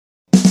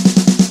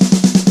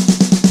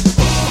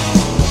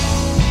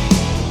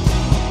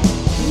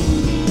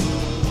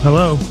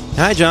Hello.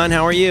 Hi, John.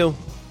 How are you?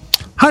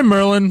 Hi,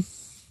 Merlin.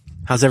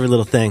 How's every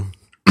little thing?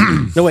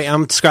 No, wait.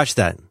 Scratch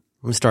that.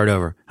 Let me start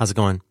over. How's it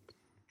going?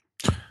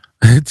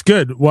 It's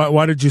good.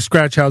 Why did you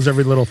scratch "How's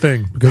Every Little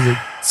Thing"? Because it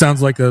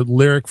sounds like a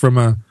lyric from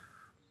a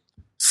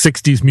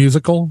 60s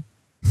musical.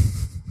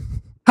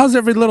 How's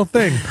every little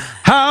thing?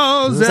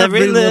 How's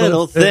every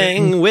little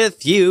thing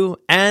with you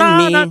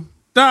and me?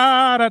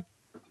 Are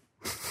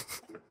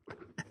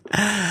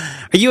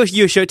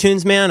you a show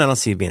tunes man? I don't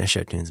see you being a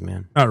show tunes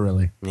man. Not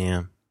really.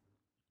 Yeah.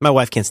 My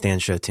wife can't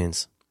stand show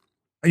tunes.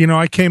 You know,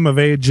 I came of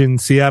age in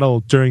Seattle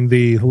during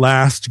the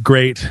last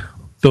great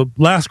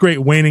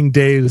waning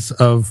days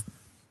of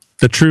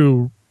the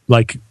true,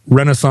 like,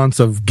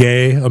 renaissance of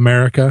gay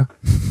America.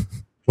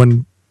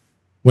 When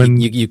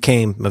you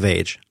came of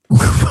age.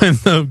 When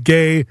the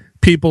gay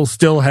people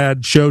still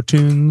had show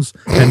tunes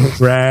and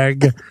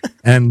drag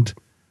and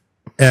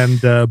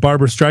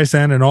Barbra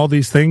Streisand and all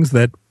these things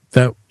that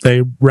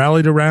they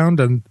rallied around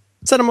and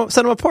set them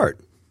apart.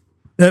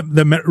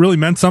 That really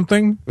meant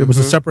something. It was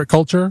a separate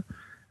culture,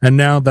 and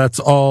now that's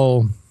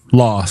all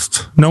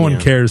lost. No one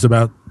cares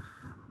about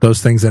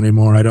those things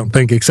anymore, I don't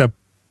think, except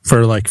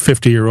for like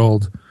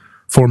 50-year-old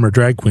former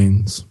drag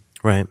queens.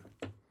 Right.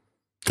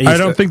 I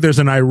don't think there's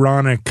an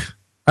ironic.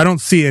 I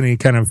don't see any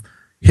kind of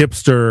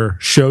hipster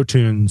show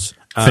tunes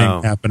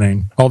thing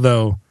happening.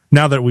 Although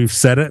now that we've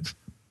said it,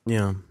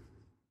 yeah.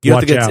 You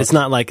don't think it's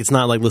not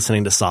like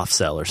listening to Soft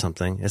Cell or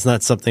something. It's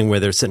not something where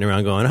they're sitting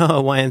around going,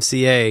 "Oh,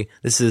 YMCA."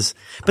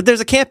 But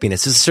there's a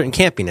campiness. There's a certain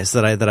campiness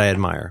that I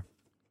admire.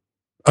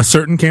 A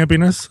certain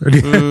campiness?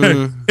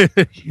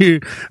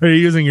 Are you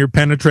using your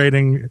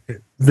penetrating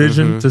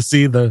vision to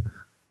see the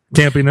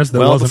campiness that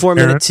wasn't before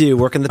apparent? minute 2,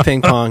 working the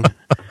ping pong.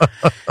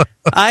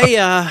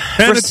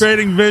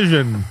 Penetrating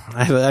vision.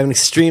 I have an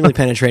extremely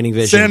penetrating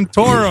vision.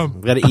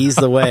 Santorum. Got to ease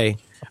the way.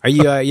 Are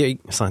you?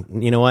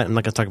 You know what? I'm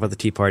not going to talk about the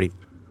Tea Party.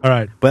 All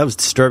right. But that was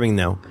disturbing,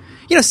 though.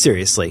 You know,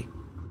 seriously.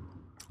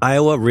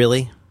 Iowa,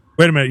 really?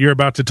 Wait a minute. You're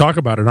about to talk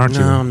about it, aren't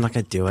you? No, I'm not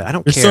going to do it. I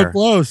don't care. You're so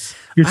close.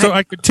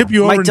 I could tip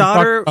you over and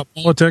talk about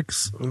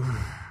politics.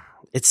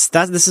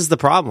 This is the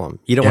problem.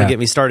 You don't want to get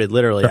me started,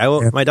 literally.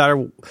 My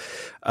daughter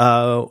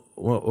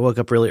woke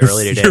up really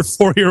early today. Your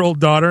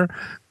 4-year-old daughter?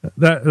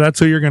 That's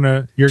who you're going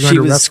to She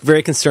was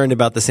very concerned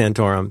about the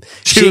Santorum.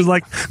 She was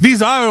like,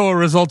 these Iowa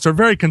results are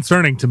very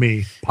concerning to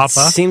me,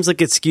 Papa. Seems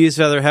like it skews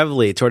rather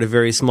heavily toward a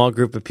very small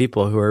group of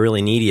people who are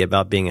really needy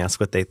about being asked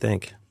what they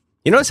think.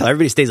 You notice how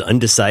everybody stays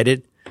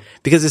undecided?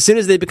 Because as soon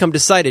as they become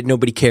decided,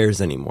 nobody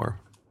cares anymore.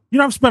 You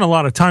know, I've spent a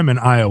lot of time in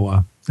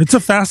Iowa. It's a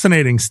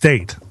fascinating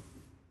state.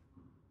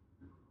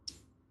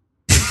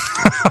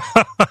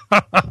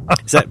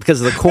 Is that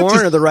because of the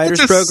corn or the writers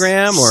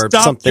program or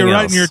something else?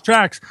 Right in your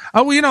tracks.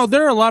 Oh, well, you know,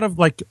 there are a lot of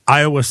like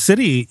Iowa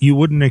City. You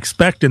wouldn't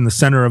expect in the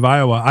center of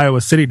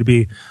Iowa City to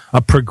be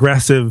a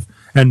progressive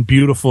and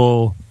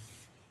beautiful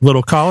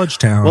little college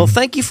town. Well,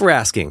 thank you for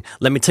asking.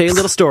 Let me tell you a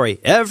little story.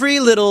 Every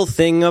little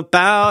thing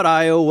about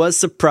Iowa was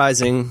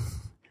surprising.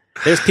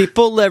 There's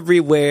people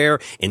everywhere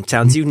in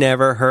towns you've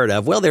never heard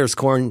of. Well, there's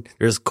corn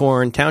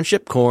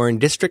township, corn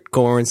district,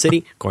 corn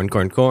city,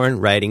 corn,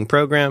 writing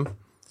program.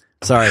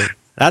 Sorry,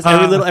 that's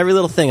every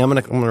little thing. I'm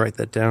gonna write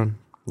that down.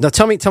 Now,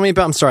 tell me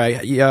about. I'm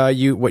sorry.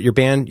 Your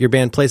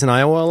band plays in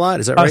Iowa a lot.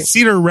 Is that right?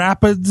 Cedar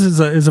Rapids is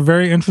a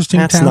very interesting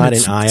town. That's not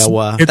in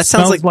Iowa. That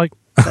sounds like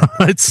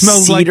it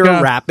smells Cedar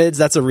like Rapids.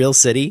 That's a real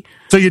city.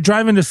 So you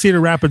drive into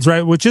Cedar Rapids,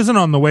 right? Which isn't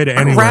on the way to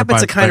anywhere.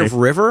 Rapids a kind of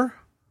river.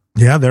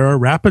 Yeah, there are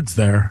rapids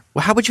there.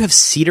 Well, how would you have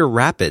Cedar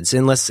Rapids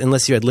unless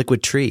you had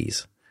liquid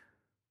trees?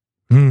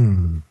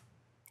 So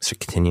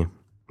continue.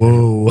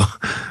 Whoa.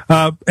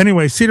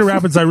 Anyway, Cedar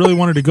Rapids, I really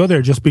wanted to go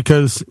there just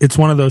because it's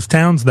one of those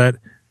towns that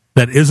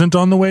isn't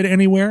on the way to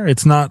anywhere.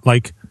 It's not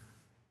like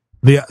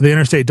the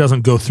interstate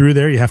doesn't go through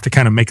there. You have to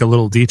kind of make a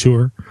little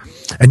detour.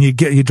 And you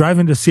drive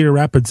into Cedar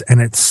Rapids and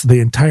it's the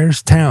entire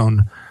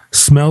town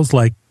smells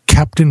like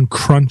Captain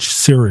Crunch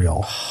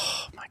cereal.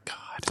 Oh my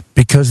God.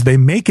 Because they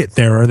make it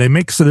there, or they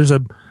make, so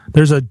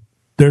there's a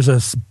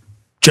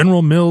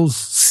General Mills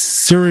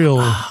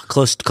cereal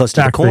close to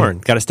the corn.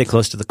 Got to stay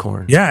close to the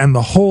corn. Yeah, and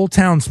the whole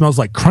town smells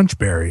like Crunch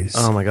Berries.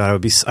 Oh my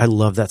God, I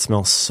love that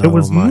smell so much. It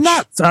was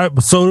nuts.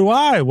 So do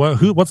I.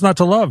 What's not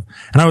to love?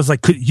 And I was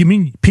like, you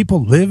mean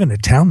people live in a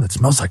town that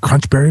smells like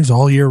Crunch Berries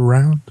all year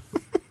round?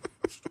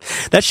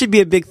 That should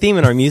be a big theme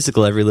in our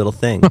musical, Every Little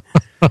Thing.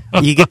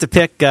 You get to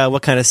pick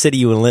what kind of city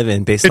you want to live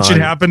in based on. It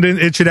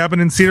should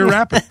happen in Cedar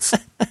Rapids.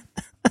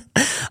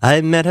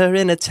 I met her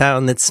in a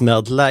town that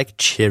smelled like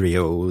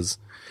Cheerios.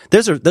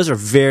 Those are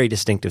very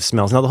distinctive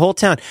smells. Now, the whole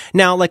town.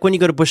 Now, like when you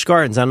go to Busch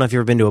Gardens, I don't know if you've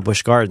ever been to a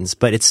Busch Gardens,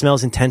 but it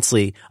smells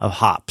intensely of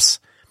hops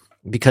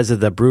because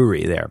of the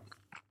brewery there.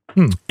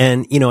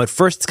 And, you know, at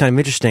first it's kind of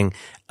interesting,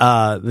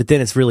 but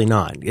then it's really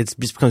not. It just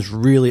becomes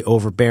really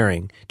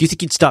overbearing. Do you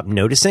think you'd stop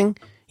noticing?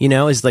 You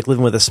know, is like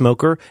living with a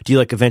smoker. Do you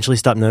like eventually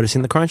stop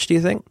noticing the crunch, do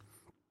you think?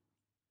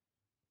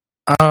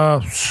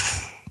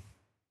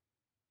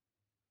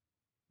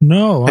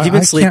 No. Have you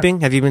been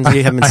sleeping? You haven't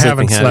been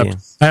sleeping, have you?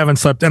 I haven't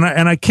slept. And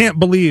I can't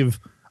believe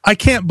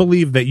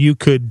that you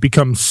could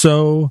become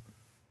so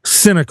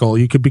cynical.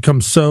 You could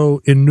become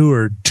so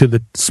inured to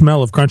the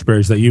smell of crunch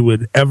berries that you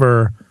would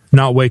ever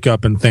not wake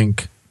up and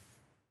think,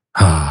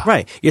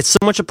 right. It's so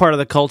much a part of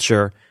the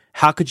culture.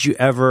 How could you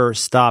ever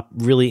stop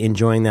really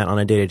enjoying that on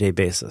a day-to-day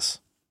basis?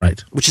 Right.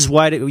 Which is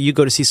why you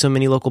go to see so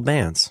many local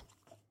bands.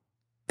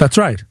 That's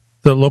right.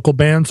 The local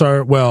bands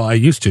are, well, I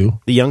used to.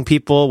 The young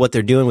people, what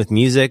they're doing with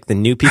music, the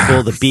new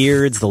people, the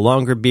beards, the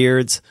longer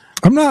beards.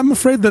 I'm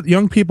afraid that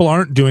young people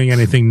aren't doing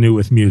anything new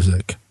with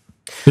music.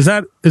 Is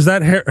that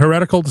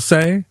heretical to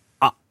say?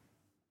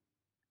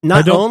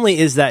 Not only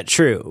is that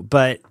true,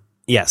 but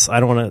yes, I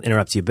don't want to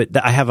interrupt you, but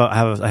I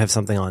have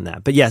something on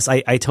that. But yes,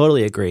 I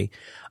totally agree.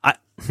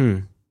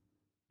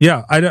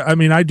 Yeah, I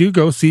mean, I do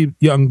go see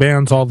young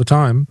bands all the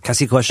time. Can I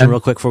ask you a question real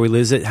quick before we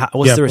lose it?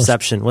 What's the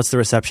reception? What's the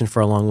reception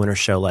for a Long Winter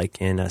show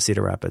like in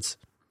Cedar Rapids?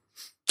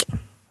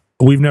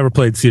 We've never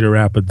played Cedar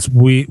Rapids.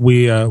 We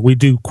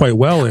do quite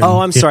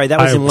well. I'm sorry. That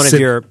was in one of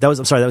your. That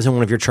was in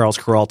one of your Charles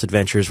Kuralt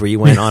adventures where you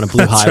went on a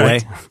blue highway.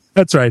 Right.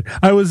 That's right.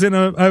 I was in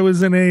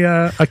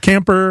a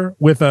camper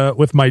with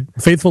my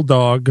faithful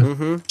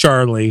dog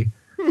Charlie,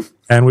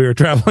 and we were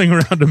traveling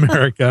around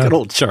America. Good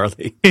old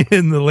Charlie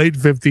in the late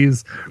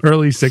 50s,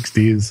 early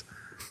 60s,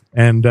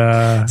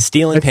 and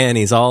stealing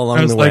panties all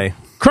along the way.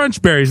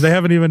 Crunch berries. They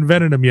haven't even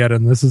invented them yet,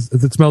 and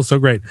it smells so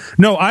great.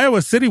 No,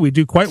 Iowa City we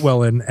do quite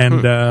well in,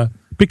 and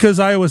because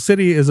Iowa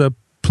City is a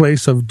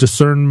place of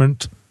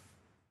discernment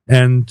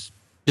and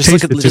just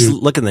look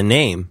at the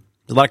name.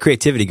 There's a lot of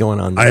creativity going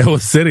on there. Iowa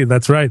City,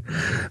 that's right.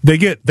 They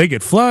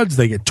get floods,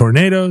 they get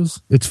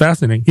tornadoes. It's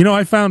fascinating. You know,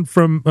 I found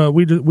from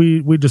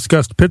we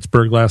discussed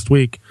Pittsburgh last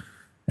week,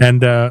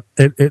 and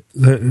it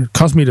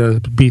caused me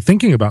to be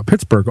thinking about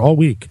Pittsburgh all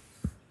week.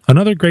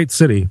 Another great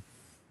city.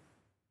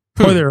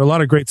 Boy, there are a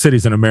lot of great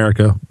cities in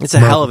America. It's a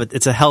hell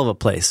of a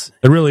place.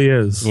 It really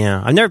is. Yeah,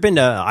 I've never been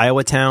to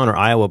Iowa Town or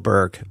Iowa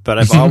Burg, but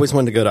I've always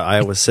wanted to go to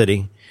Iowa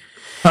City.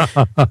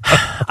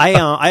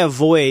 I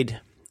avoid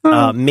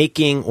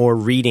making or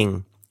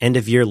reading end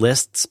of year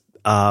lists,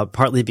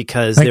 partly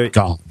because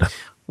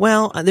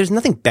there's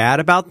nothing bad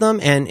about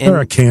them, and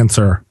they're a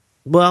cancer.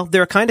 Well,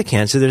 they're a kind of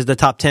cancer. There's the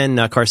top 10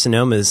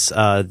 carcinomas,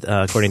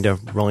 according to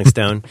Rolling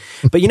Stone.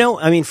 But,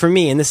 for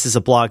me, and this is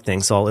a blog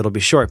thing, so it'll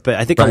be short, but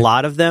I think a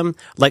lot of them,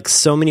 like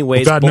so many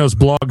ways... God knows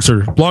blog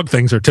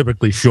things are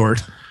typically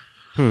short.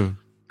 The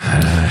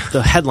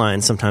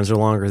headlines sometimes are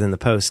longer than the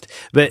post.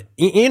 But,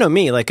 you know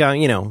me, you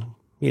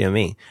know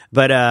me.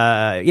 But,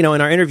 in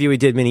our interview we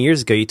did many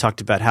years ago, you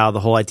talked about how the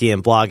whole idea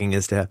in blogging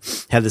is to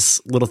have this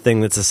little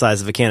thing that's the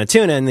size of a can of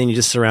tuna, and then you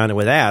just surround it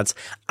with ads.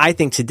 I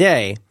think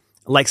today...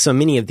 like so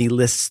many of the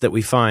lists that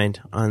we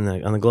find on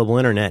the global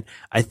internet,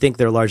 I think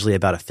they're largely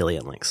about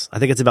affiliate links. I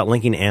think it's about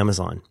linking to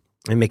Amazon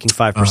and making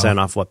 5%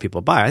 off what people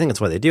buy. I think that's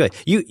why they do it.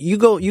 You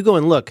go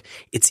and look.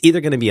 It's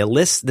either going to be a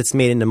list that's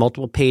made into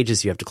multiple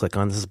pages you have to click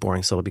on. This is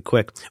boring, so it'll be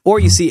quick.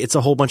 Or you see it's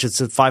a whole bunch of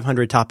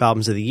 500 top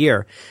albums of the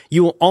year.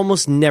 You will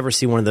almost never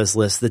see one of those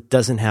lists that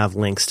doesn't have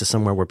links to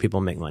somewhere where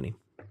people make money.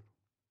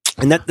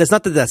 And that's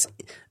not that that's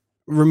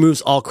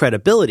removes all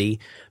credibility,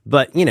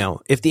 but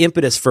if the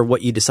impetus for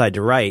what you decide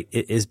to write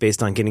is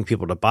based on getting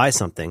people to buy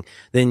something,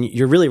 then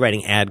you're really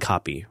writing ad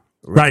copy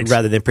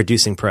rather than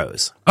producing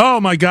prose. Oh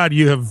my God,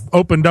 you have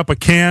opened up a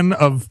can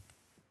of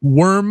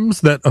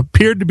worms that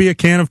appeared to be a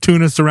can of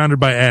tuna surrounded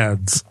by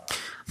ads.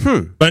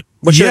 But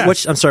what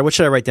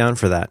should I write down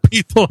for that?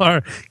 People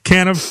are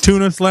can of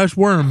tuna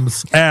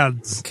 /worms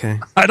ads. Okay.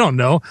 I don't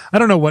know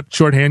what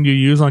shorthand you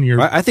use on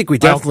your. I think we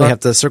definitely have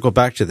to circle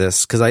back to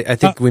this because I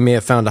think we may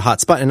have found a hot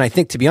spot. And I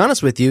think, to be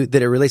honest with you,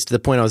 that it relates to the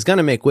point I was going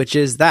to make, which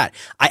is that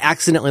I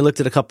accidentally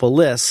looked at a couple of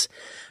lists,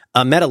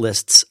 meta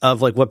lists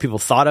of like what people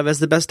thought of as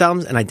the best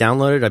albums. And I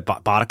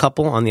bought a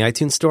couple on the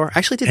iTunes store. I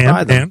actually did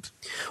buy them.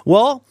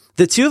 Well,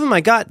 the two of them I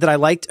got that I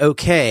liked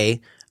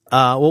okay.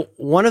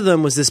 One of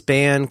them was this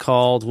band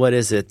called, what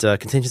is it?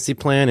 Contingency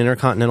Plan,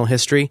 Intercontinental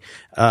History.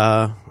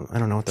 I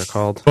don't know what they're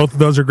called. Both of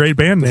those are great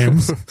band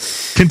names.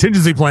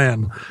 Contingency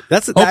Plan.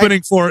 That's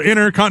opening for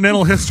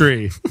Intercontinental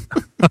History.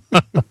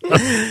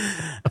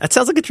 That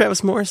sounds like a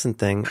Travis Morrison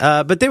thing.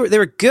 But they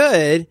were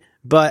good,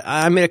 but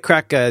I made a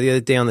crack the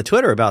other day on the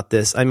Twitter about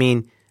this. I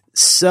mean,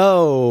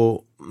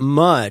 so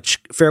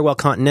much. Farewell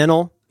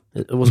Continental.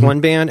 It was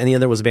one band, and the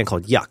other was a band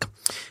called Yuck.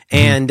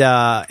 And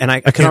I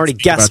can already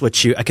guess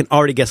what you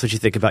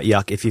think about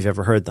Yuck if you've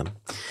ever heard them.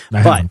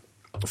 But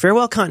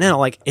Farewell Continental,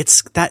 like,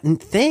 it's that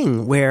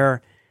thing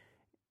where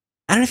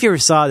I don't know if you ever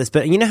saw this,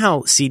 but you know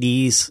how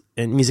CDs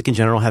and music in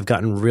general have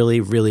gotten really,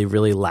 really,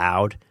 really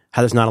loud?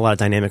 How there's not a lot of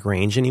dynamic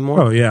range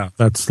anymore? Oh yeah,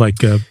 that's like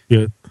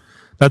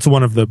that's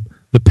one of the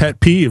pet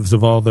peeves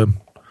of all the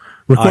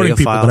recording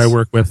people that I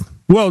work with.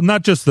 Well,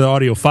 not just the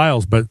audio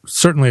files, but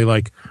certainly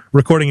like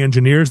recording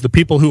engineers, the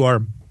people who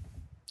are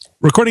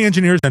recording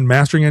engineers and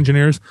mastering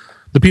engineers,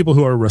 the people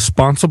who are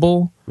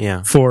responsible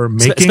for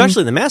making,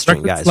 especially the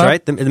mastering guys,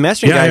 right? The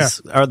mastering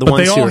guys are the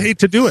ones who they all hate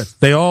to do it.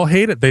 They all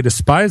hate it. They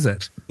despise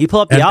it. You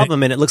pull up the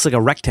album and it looks like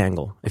a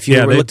rectangle. If you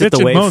ever looked at the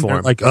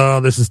waveform, like, oh,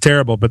 this is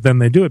terrible. But then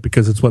they do it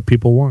because it's what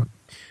people want.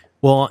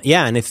 Well,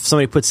 yeah, and if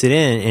somebody puts it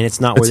in and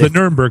it's not the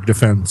Nuremberg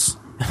defense.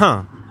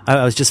 Huh.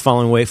 I was just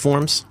following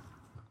waveforms.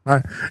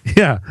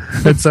 Yeah,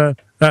 it's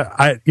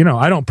I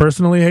don't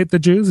personally hate the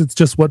Jews. It's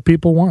just what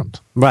people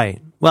want.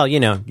 Right. Well, you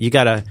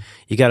gotta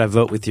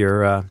vote with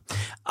your.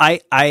 One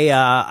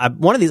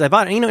of these I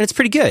bought, and it's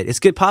pretty good. It's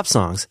good pop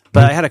songs.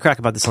 But I had a crack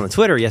about this on the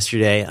Twitter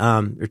yesterday,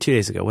 or 2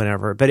 days ago,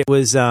 whatever. But it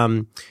was,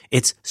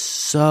 it's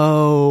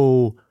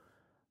so.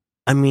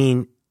 I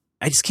mean,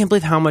 I just can't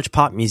believe how much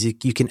pop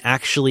music you can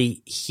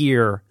actually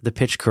hear the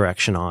pitch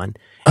correction on.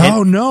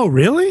 Oh no,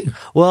 really?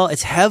 Well,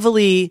 it's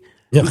heavily.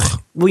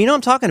 Ugh. Well, you know what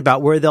I'm talking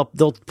about, where they'll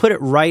put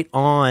it right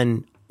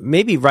on,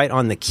 maybe right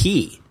on the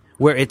key,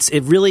 where it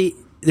really.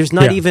 There's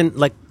not even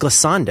like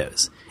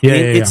glissandos. Yeah,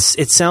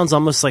 It sounds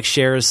almost like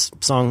Cher's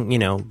song,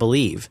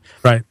 Believe.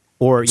 Right.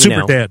 Or,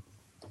 Super Dead.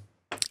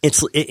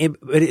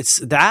 It's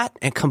that,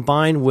 and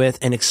combined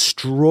with an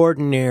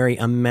extraordinary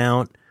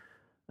amount,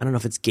 I don't know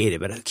if it's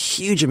gated, but a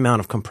huge amount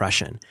of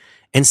compression.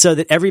 And so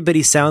that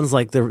everybody sounds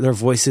like their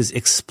voice is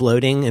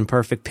exploding in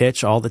perfect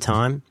pitch all the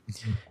time.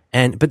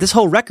 But this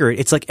whole record,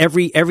 it's like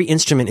every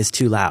instrument is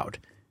too loud.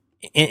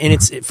 And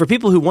it's for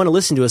people who want to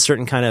listen to a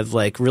certain kind of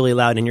like really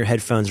loud in your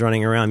headphones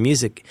running around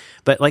music,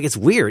 but like it's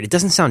weird. It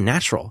doesn't sound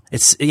natural.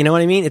 It's, you know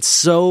what I mean? It's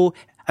so,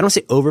 I don't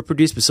say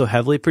overproduced, but so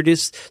heavily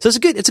produced. So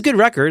it's a good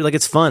record. Like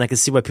it's fun. I can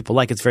see why people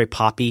like it. It's very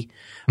poppy,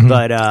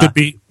 but good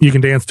beat. You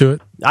can dance to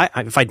it.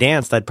 If I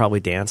danced, I'd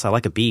probably dance. I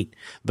like a beat.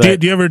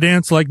 But do you ever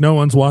dance like no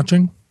one's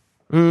watching?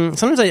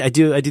 Sometimes I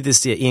do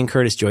this Ian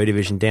Curtis Joy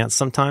Division dance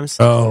sometimes.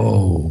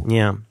 Oh.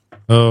 Yeah.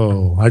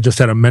 Oh, I just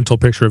had a mental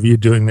picture of you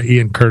doing the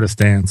Ian Curtis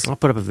dance. I'll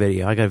put up a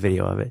video. I got a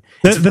video of it.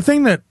 The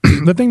thing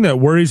that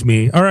worries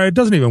me, or it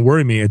doesn't even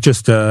worry me. It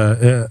just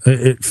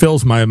it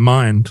fills my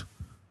mind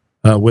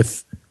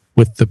with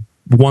the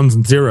ones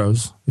and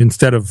zeros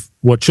instead of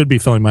what should be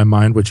filling my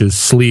mind, which is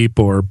sleep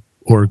or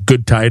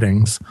good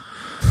tidings.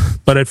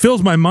 But it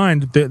fills my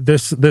mind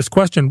this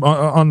question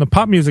on the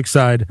pop music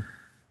side.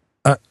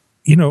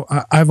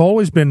 I've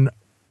always been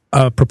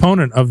a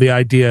proponent of the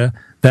idea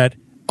that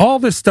all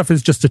this stuff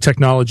is just a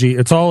technology.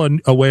 It's all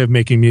a way of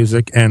making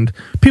music. And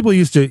people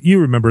you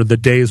remember the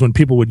days when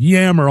people would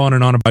yammer on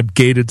and on about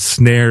gated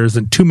snares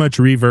and too much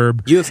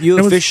reverb. You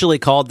officially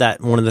called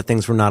that one of the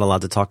things we're not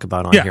allowed to talk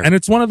about on here. Yeah, and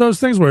it's one of those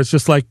things where it's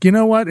just like, you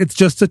know what? It's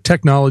just a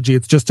technology.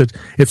 It's just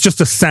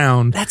a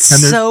sound. That's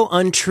so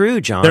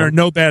untrue, John. There are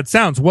no bad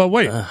sounds. Well,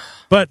 wait.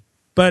 But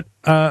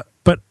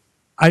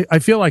I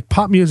feel like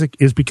pop music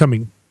is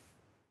becoming,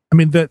 I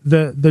mean,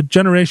 the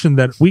generation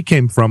that we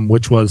came from,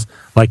 which was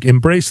like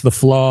embrace the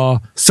flaw,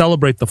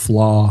 celebrate the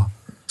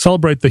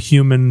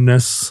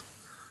humanness,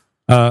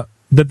 that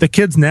the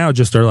kids now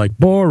just are like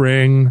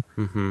boring.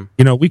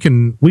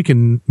 Mm-hmm. We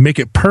can make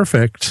it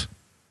perfect,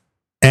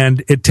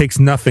 and it takes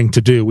nothing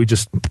to do. We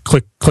just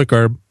click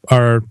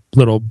our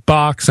little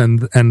box,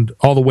 and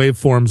all the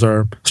waveforms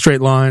are straight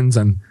lines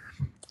and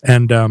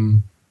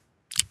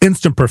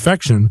instant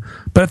perfection.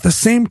 But at the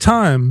same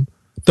time,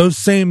 those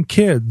same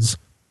kids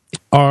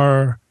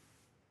are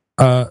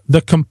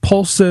the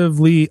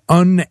compulsively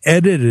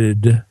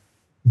unedited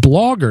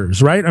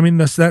bloggers, right? I mean,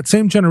 that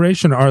same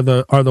generation are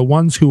the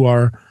ones who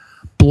are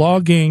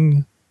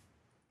blogging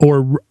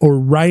or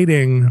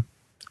writing,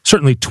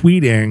 certainly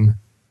tweeting,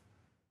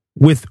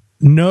 with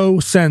no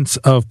sense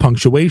of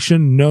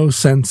punctuation, no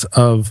sense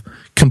of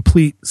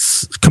complete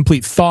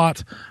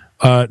thought,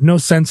 no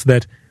sense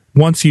that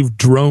once you've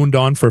droned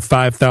on for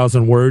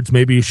 5,000 words,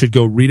 maybe you should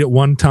go read it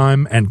one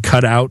time and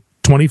cut out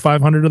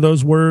 2,500 of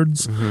those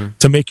words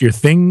to make your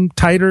thing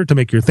tighter, to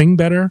make your thing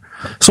better.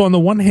 So on the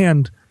one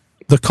hand,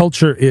 the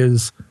culture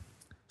is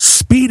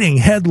speeding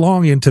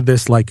headlong into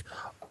this like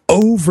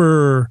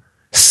over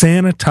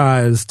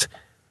sanitized,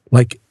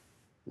 like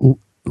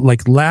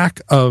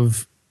lack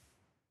of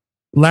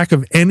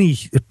any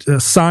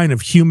sign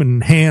of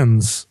human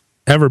hands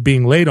ever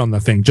being laid on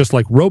the thing, just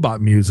like robot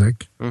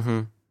music.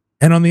 Mm-hmm.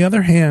 And on the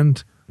other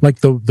hand,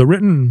 like the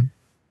written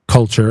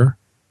culture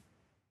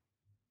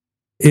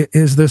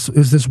is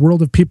this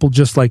world of people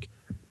just like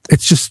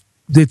it's just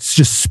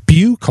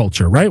spew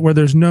culture, right? Where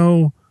they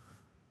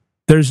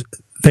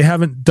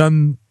haven't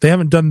done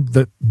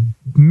the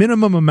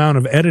minimum amount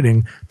of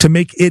editing to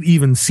make it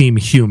even seem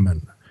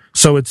human.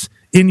 So it's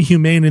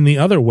inhumane in the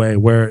other way,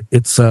 where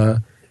it's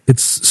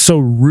so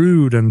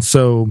rude and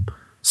so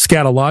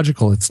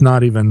scatological. It's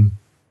not even.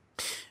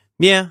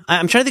 Yeah,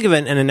 I'm trying to think of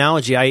an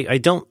analogy. I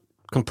don't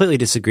completely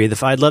disagree.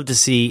 I'd love to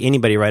see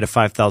anybody write a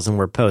 5,000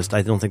 word post.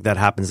 I don't think that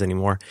happens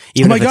anymore.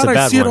 Even oh my if it's God, a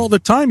bad I see one. it all the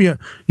time. You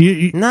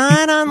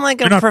not on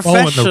like a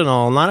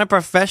professional, not a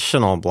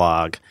professional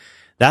blog.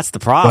 That's the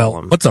problem.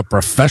 Well, what's a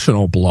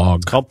professional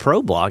blog? It's called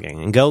pro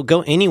blogging. And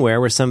go anywhere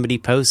where somebody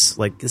posts,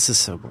 like, this is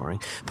so boring.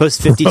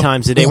 Post 50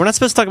 times a day. We're not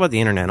supposed to talk about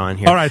the internet on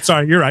here. All right,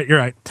 sorry, you're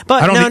right.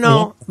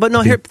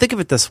 But here, think of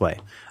it this way.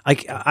 I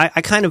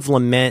kind of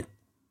lament.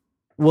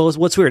 Well,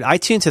 what's weird,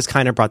 iTunes has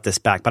kind of brought this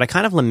back, but I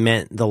kind of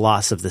lament the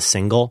loss of the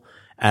single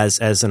as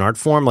an art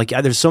form. Like,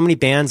 there's so many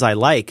bands I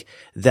like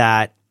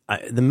that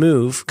The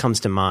Move comes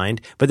to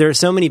mind, but there are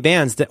so many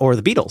bands or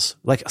the Beatles,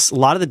 like a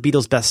lot of the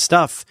Beatles' best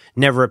stuff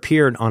never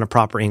appeared on a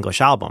proper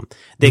English album.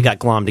 They got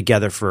glommed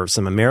together for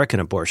some American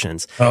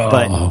abortions,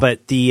 but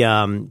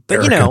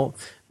you know,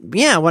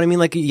 yeah, what I mean,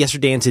 like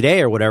Yesterday and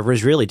Today or whatever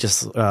is really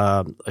just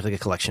like a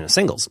collection of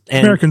singles.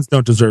 And Americans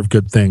don't deserve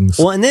good things.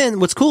 well, and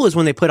then what's cool is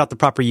when they put out the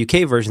proper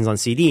UK versions on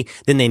CD,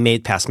 then they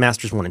made Past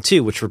Masters 1 and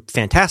 2, which were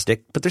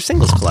fantastic, but they're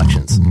singles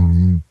collections.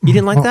 You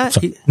didn't like that?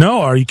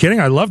 No, are you kidding?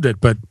 I loved it,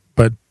 but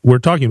we're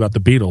talking about the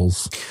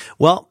Beatles.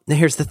 Well,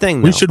 here's the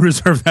thing, though. We should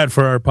reserve that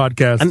for our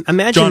podcast.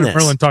 Imagine John this.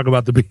 and Merlin talk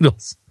about the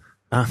Beatles.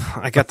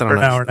 I got that on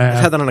an hour and a half.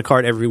 I've had that on a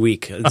card every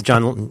week. It's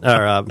John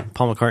or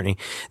Paul McCartney.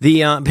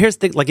 Here's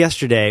the like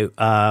yesterday.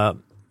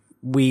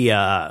 We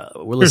were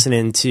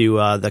listening to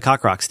the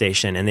Cock Rock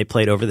station, and they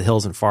played Over the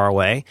Hills and Far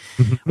Away,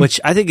 which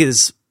I think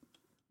is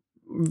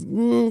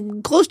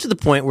close to the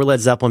point where Led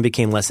Zeppelin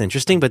became less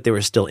interesting, but they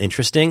were still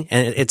interesting.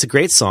 And it's a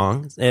great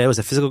song. It was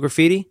a Physical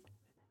Graffiti.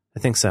 I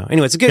think so.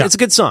 Anyway, it's a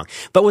good song.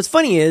 But what's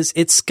funny is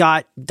it's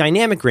got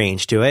dynamic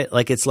range to it.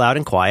 Like it's loud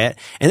and quiet.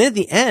 And then at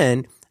the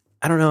end,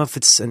 I don't know if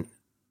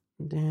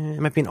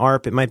it might be an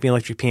ARP, it might be an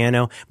electric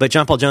piano, but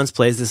John Paul Jones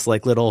plays this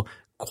like little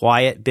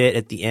quiet bit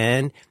at the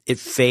end. It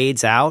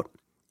fades out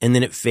and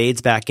then it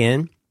fades back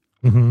in.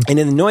 And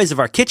in the noise of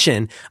our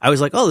kitchen, I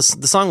was like, oh,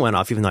 the song went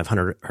off, even though I've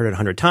heard it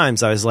 100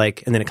 times. I was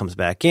like, and then it comes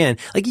back in.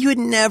 Like, you would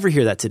never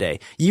hear that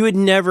today. You would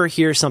never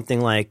hear something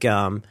like,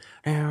 what's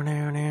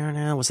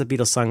the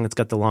Beatles song that's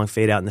got the long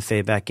fade out and the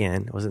fade back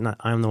in? Was it not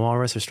I'm the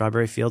Walrus or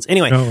Strawberry Fields?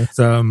 Anyway. No,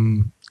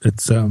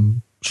 it's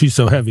She's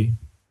So Heavy.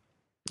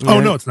 Yeah.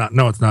 Oh, no, it's not.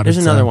 No, it's not. There's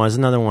another one. There's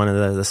another one of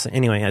the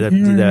anyway.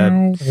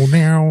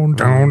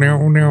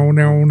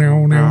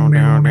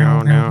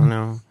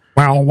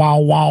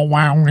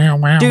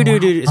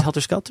 Dude, is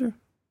Helter Skelter?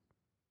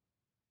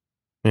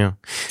 Yeah,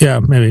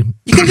 maybe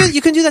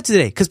you can do that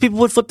today because people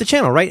would flip the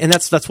channel, right? And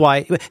that's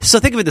why. So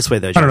think of it this way,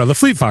 though, John. I don't know. The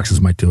Fleet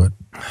Foxes might do it.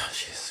 Oh,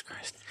 Jesus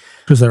Christ,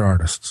 because they're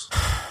artists.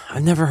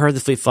 I've never heard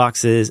the Fleet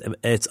Foxes.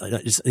 It's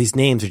just, these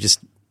names are just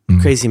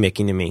crazy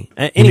making to me.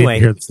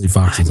 Anyway, I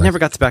never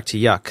got back to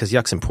Yuck because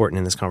Yuck's important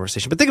in this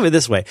conversation. But think of it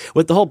this way: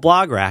 with the whole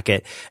blog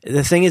racket,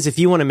 the thing is, if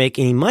you want to make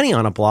any money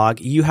on a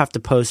blog, you have to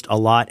post a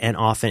lot and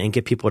often and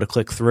get people to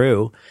click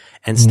through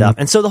and stuff.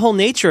 And so the whole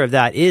nature of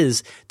that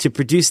is to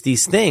produce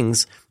these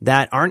things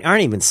that aren't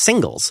even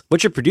singles.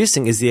 What you're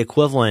producing is the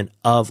equivalent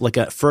of like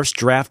a first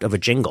draft of a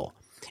jingle.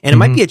 And it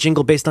might be a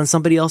jingle based on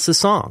somebody else's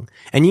song.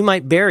 And you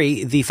might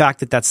bury the fact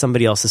that that's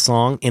somebody else's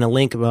song in a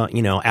link about,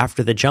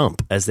 after the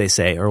jump, as they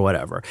say, or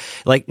whatever.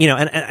 Like,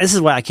 and this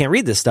is why I can't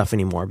read this stuff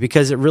anymore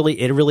because it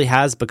really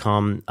has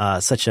become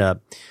it's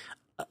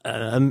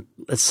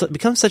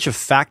become such a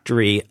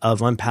factory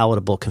of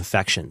unpalatable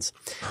confections.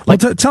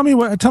 Like, well, tell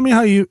me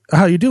how you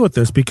deal with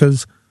this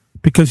because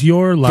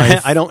your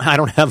life. I don't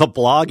have a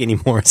blog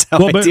anymore. It's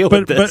how I deal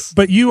with this.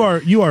 But you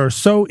are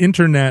so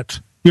internet.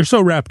 You're so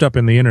wrapped up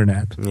in the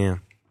internet. Yeah.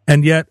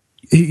 And yet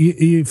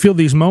you feel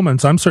these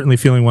moments. I'm certainly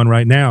feeling one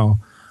right now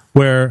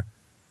where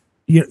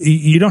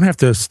you don't have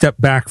to step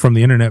back from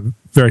the internet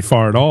very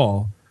far at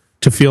all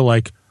to feel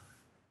like,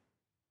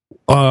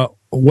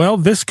 well,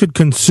 this could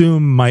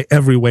consume my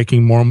every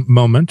waking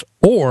moment,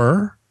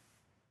 or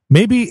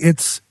maybe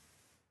it's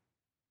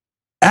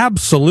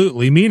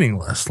absolutely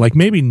meaningless. Like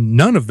maybe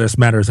none of this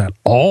matters at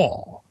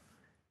all.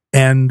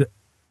 And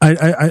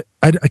I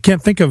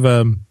can't think of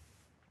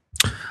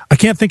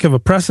a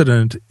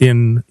precedent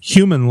in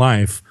human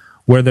life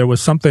where there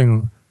was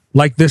something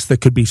like this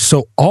that could be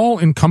so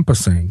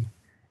all-encompassing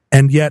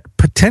and yet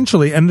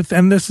potentially, and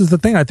this is the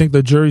thing, I think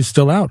the jury's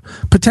still out,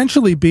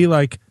 potentially be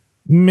like,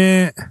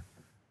 meh,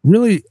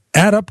 really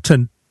add up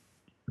to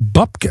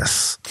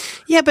bupkis.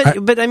 Yeah,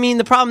 but I mean,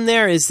 the problem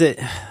there is that,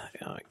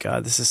 oh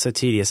God, this is so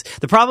tedious.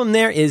 The problem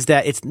there is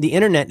that the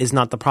internet is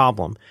not the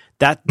problem.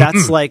 That's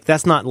that's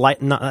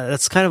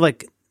kind of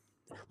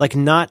like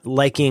not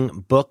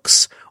liking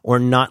books or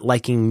not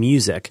liking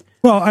music.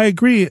 Well, I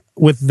agree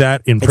with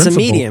that in principle.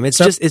 It's a medium.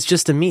 It's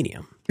just a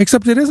medium.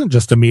 Except it isn't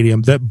just a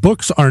medium. That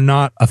books are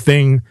not a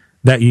thing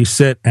that you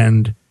sit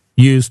and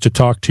use to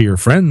talk to your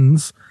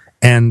friends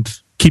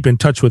and keep in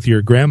touch with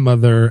your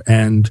grandmother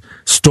and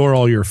store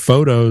all your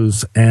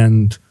photos.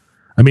 And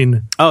I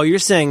mean, oh, you're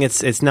saying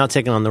it's now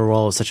taken on the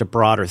role of such a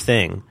broader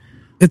thing.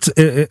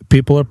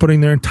 People are putting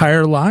their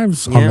entire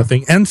lives on the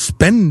thing and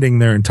spending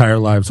their entire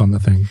lives on the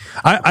thing.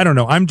 I don't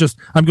know. I'm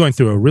going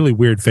through a really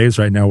weird phase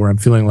right now where I'm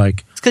feeling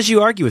like it's because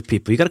you argue with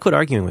people. You got to quit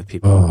arguing with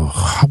people. Oh,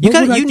 I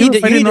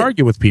didn't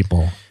argue with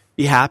people.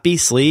 Be happy,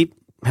 sleep,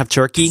 have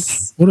turkey.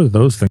 What do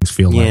those things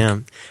feel like? Yeah,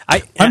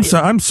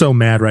 I'm so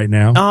mad right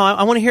now. Oh,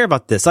 I want to hear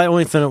about this. I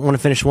only want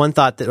to finish one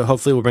thought that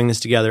hopefully will bring this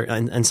together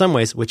in some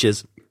ways, which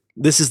is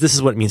this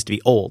is what it means to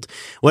be old.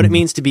 What it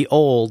means to be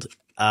old.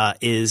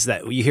 is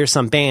that you hear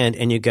some band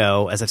and you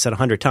go, as I've said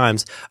 100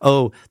 times,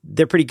 oh,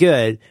 they're pretty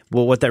good.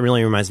 Well, what that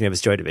really reminds me of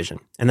is Joy Division.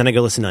 And then I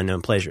go listen to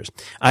Unknown Pleasures.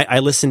 I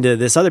listen to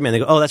this other band. They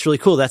go, oh, that's really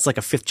cool. That's like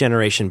a fifth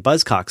generation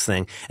Buzzcocks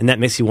thing. And that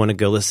makes you want to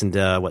go listen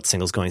to what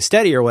Singles Going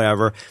Steady or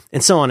whatever,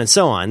 and so on and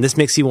so on. This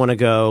makes you want to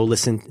go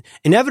listen.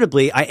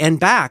 Inevitably, I end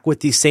back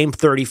with these same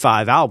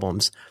 35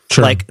 albums.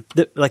 Sure.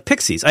 Like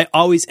Pixies. I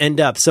always end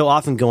up so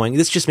often going,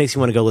 this just makes you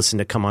want to go listen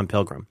to Come On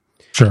Pilgrim.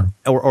 Sure.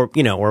 Or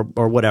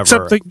whatever.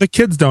 Except the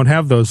kids don't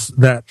have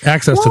that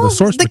access to the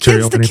source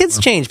material. The kids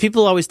change.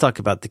 People always talk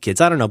about the kids.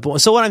 I don't know. But,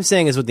 so what I'm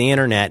saying is with the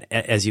internet,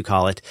 as you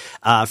call it,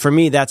 for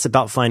me, that's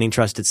about finding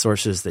trusted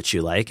sources that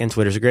you like. And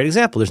Twitter's a great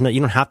example.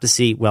 You don't have to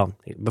see, well,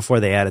 before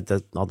they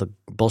added all the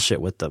bullshit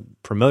with the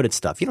promoted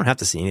stuff, you don't have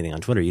to see anything on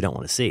Twitter you don't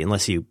want to see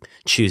unless you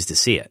choose to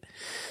see it.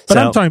 But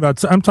I'm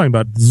talking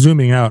about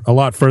zooming out a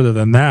lot further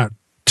than that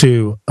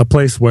to a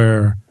place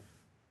where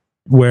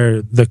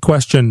the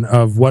question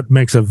of what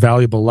makes a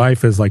valuable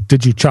life is like,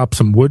 did you chop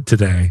some wood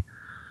today?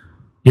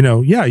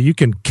 Yeah, you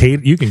can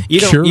curate the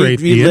internet.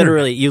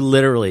 You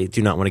literally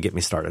do not want to get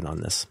me started on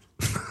this.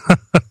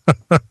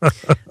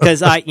 Because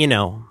this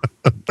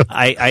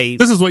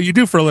is what you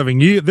do for a living.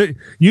 I'm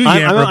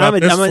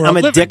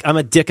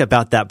a dick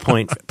about that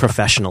point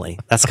professionally.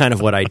 That's kind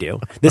of what I do.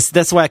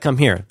 That's why I come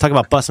here. Talk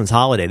about Busman's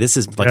Holiday. This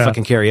is like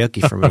fucking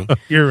karaoke for me.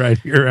 You're right.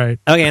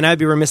 Okay, and I'd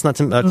be remiss not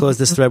to close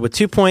this thread with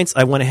 2 points.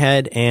 I went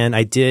ahead and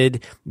I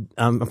did.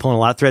 I'm pulling a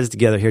lot of threads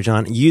together here,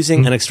 John.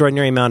 Using an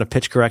extraordinary amount of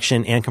pitch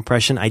correction and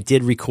compression, I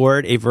did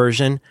record a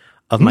version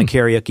of my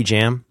karaoke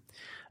jam.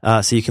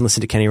 So you can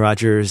listen to Kenny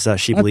Rogers'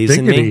 "She Believes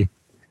in Me."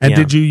 And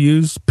did you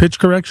use pitch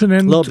correction?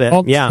 And a little bit,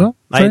 yeah. Oh,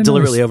 I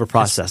deliberately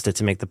overprocessed it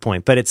to make the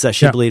point, but it's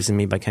 "She Believes in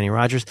Me" by Kenny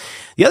Rogers.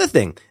 The other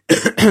thing,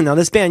 now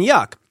this band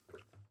Yuck,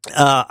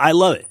 I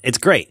love it. It's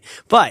great.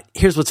 But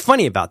here's what's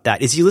funny about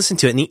that is you listen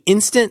to it, and the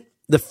instant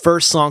the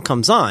first song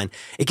comes on,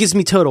 it gives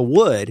me total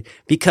wood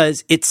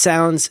because it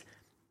sounds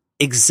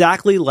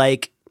exactly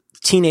like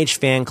Teenage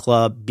Fan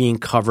Club being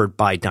covered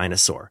by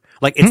Dinosaur.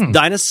 Like it's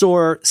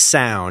Dinosaur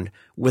sound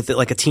with it,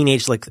 like a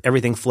teenage, like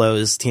Everything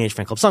Flows Teenage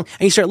Fan Club song.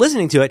 And you start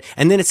listening to it,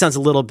 and then it sounds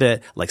a little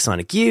bit like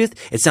Sonic Youth.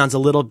 It sounds a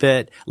little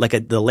bit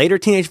like the later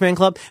Teenage Fan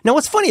Club. Now,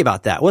 what's funny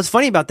about that? What's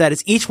funny about that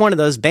is each one of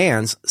those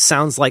bands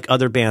sounds like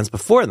other bands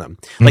before them.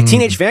 Like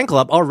Teenage Fan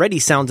Club already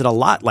sounded a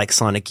lot like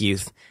Sonic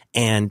Youth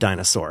and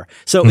Dinosaur.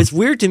 So it's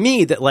weird to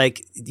me that,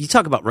 like, you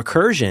talk about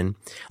recursion.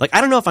 Like, I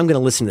don't know if I'm going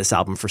to listen to this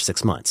album for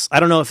 6 months. I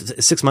don't know if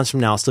 6 months from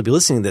now I'll still be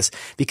listening to this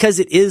because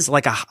it is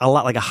like a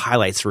lot like a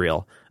highlights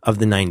reel of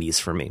the 90s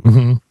for me.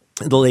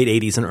 The late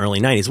 80s and early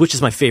 90s, which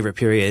is my favorite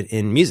period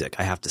in music,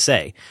 I have to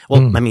say.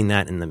 Well, I mean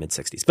that in the mid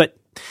 60s. But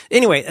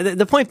anyway,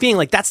 the point being,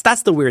 like,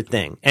 that's the weird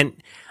thing. And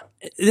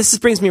this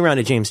brings me around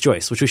to James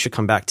Joyce, which we should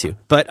come back to.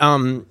 But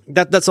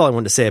that's all I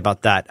wanted to say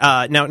about that.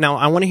 Now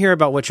I want to hear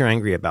about what you're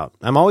angry about.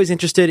 I'm always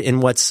interested in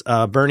what's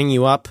burning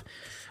you up.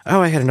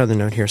 Oh, I had another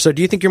note here. So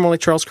do you think you're more like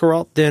Charles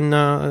Kuralt than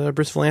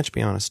Bruce Valanche?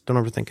 Be honest. Don't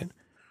overthink it.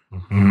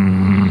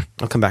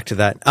 I'll come back to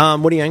that.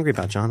 What are you angry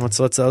about, John? What's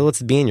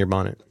the bee in your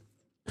bonnet?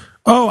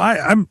 Oh,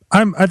 I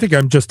think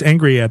I'm just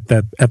angry at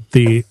the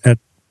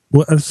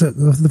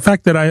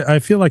fact that I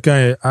feel like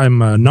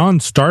I'm a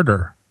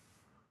non-starter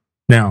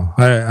now.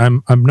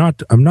 I'm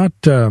not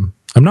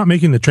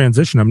making the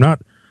transition. I'm not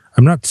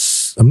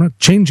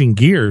changing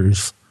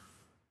gears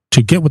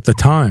to get with the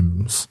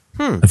times.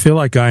 I feel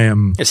like I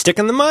am a stick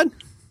in the mud.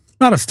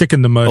 Not a stick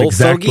in the mud, old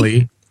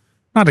exactly. Fogey?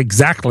 Not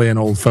exactly an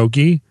old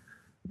fogey.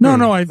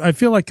 No. I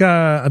feel like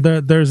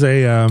there's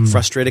a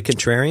frustrated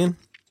contrarian.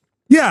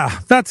 Yeah,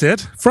 that's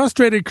it.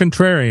 Frustrated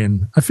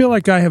contrarian. I feel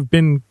like I have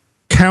been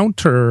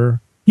counter.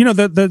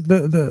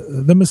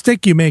 The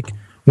mistake you make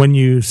when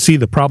you see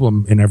the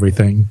problem in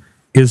everything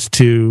is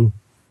to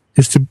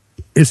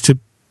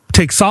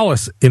take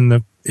solace in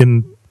the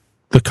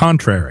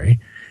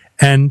contrary,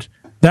 and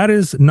that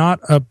is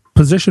not a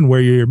position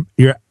where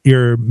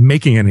you're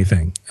making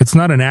anything. It's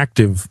not an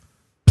active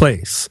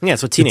place. Yeah,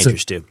 it's what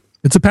teenagers do.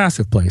 It's a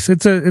passive place.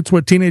 It's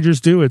what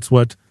teenagers do. It's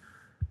what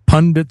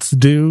pundits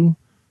do.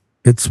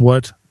 It's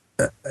what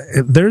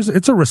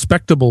it's a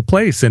respectable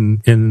place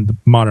in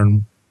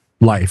modern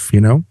life.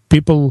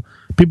 People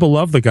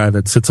love the guy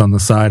that sits on the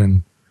side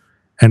and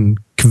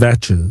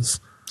kvetches.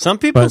 Some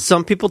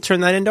people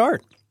turn that into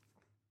art.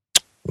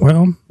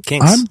 Well,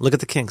 Kinks. Look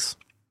at the Kinks.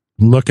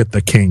 Look at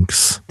the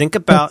Kinks. Think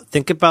about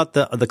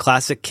the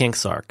classic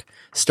Kinks arc,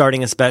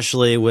 starting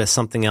especially with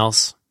Something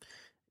Else,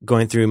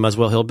 going through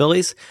Muswell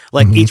Hillbillies.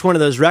 Like each one of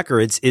those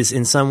records is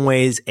in some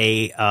ways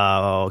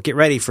get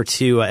ready for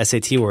two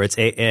SAT words,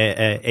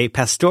 a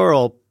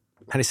pastoral,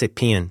 how do you say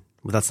peon?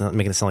 Well, that's not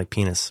making it sound like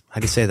penis.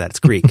 How do you say that? It's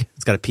Greek.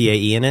 It's got a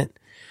P-A-E in it.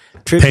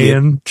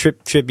 Tribute.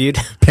 Tribute.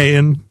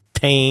 Paean.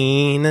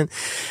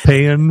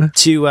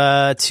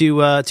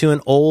 To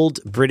an old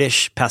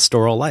British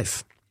pastoral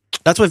life.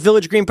 That's what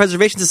Village Green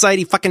Preservation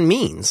Society fucking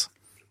means.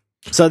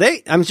 So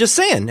I'm just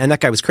saying, and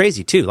that guy was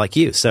crazy too, like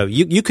you. So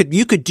you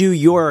could do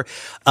your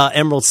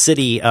Emerald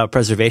City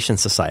Preservation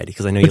Society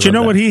because I know. But you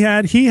know what he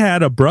had? He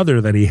had a brother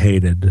that he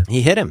hated.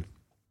 He hit him.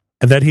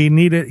 that he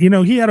needed.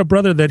 He had a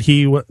brother that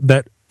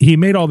he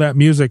made all that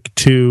music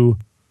to,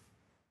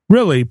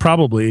 really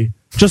probably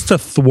just to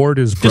thwart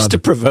his brother, just to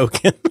provoke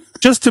him,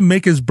 just to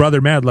make his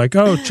brother mad. Like,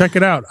 oh, check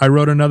it out, I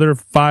wrote another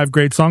 5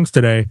 great songs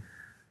today.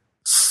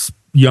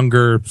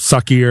 Younger,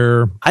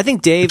 suckier. I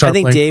think Dave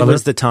brother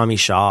was the Tommy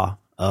Shaw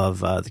of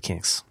the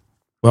Kinks.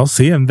 Well,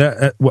 see, and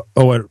that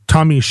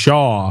Tommy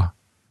Shaw.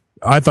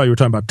 I thought you were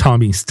talking about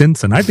Tommy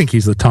Stinson. I think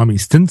he's the Tommy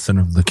Stinson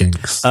of the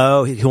Kinks.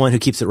 Oh, the one who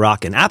keeps it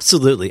rocking.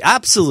 Absolutely.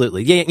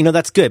 Yeah,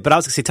 that's good. But I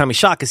was going to say Tommy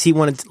Shaw because he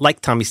wanted,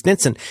 like Tommy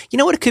Stinson. You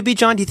know what it could be,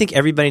 John? Do you think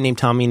everybody named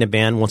Tommy in a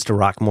band wants to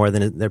rock more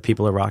than their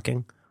people are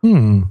rocking?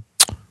 Who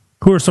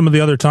are some of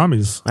the other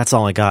Tommies? That's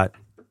all I got.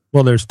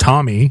 Well, there's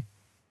Tommy.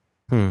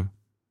 I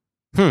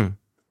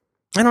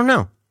don't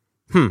know.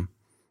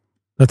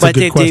 That's a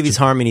good question. Davies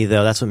Harmony,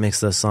 though, that's what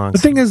makes those songs. The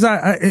thing is,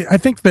 I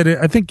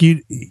think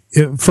you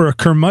for a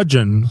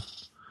curmudgeon,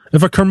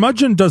 if a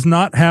curmudgeon does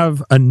not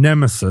have a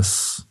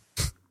nemesis,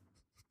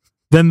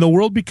 then the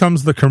world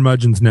becomes the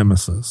curmudgeon's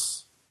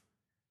nemesis.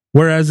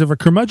 Whereas if a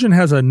curmudgeon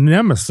has a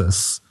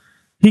nemesis,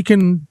 he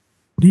can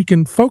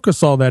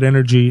focus all that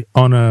energy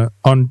on a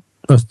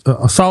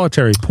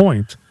solitary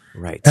point,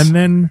 right? And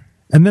then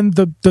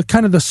the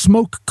kind of the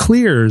smoke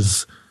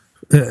clears.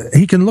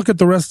 He can look at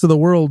the rest of the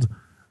world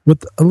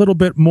with a little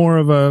bit more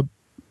of a,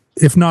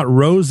 if not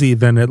rosy,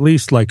 then at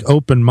least like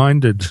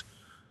open-minded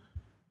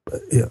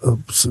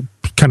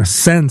kind of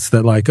sense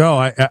that like,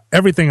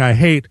 everything I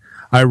hate,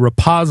 I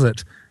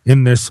reposit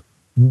in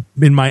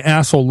my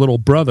asshole little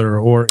brother,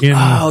 or in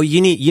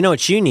you know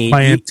what you need?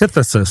 My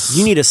antithesis.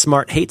 You need a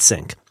smart hate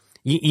sink.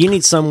 You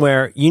need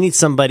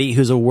somebody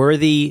who's a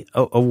worthy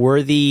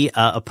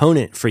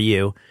opponent for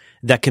you.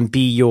 That can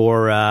be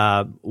your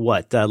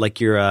what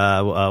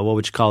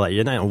would you call it?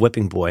 You're not a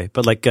whipping boy,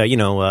 but like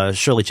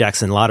Shirley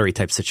Jackson lottery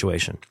type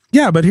situation.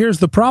 Yeah, but here's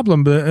the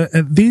problem: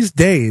 these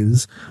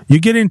days, you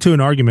get into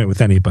an argument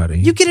with anybody.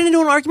 You get into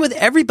an argument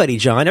with everybody,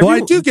 John. Well, I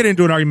do get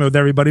into an argument with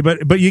everybody,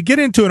 but you get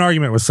into an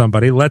argument with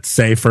somebody. Let's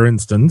say, for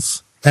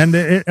instance, and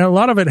a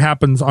lot of it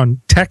happens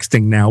on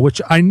texting now,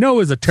 which I know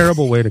is a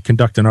terrible way to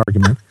conduct an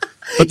argument.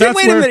 But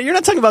wait a minute, you're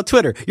not talking about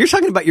Twitter. You're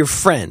talking about your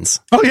friends.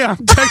 Oh, yeah,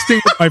 I'm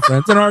texting with my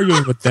friends and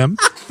arguing with them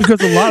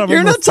because a lot of them.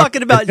 You're not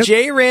talking about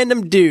J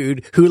random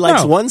dude who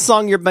likes one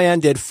song your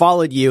band did,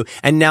 followed you,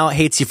 and now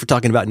hates you for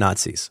talking about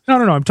Nazis. No.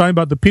 I'm talking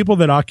about the people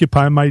that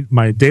occupy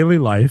my daily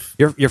life.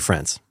 Your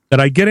friends. That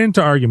I get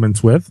into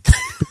arguments with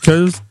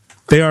because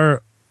they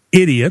are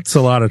idiots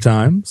a lot of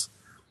times.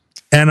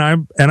 And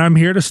I'm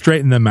here to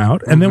straighten them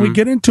out. And then we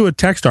get into a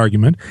text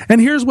argument.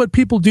 And here's what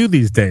people do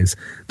these days.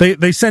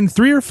 They send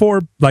 3 or 4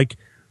 like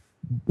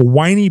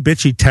whiny,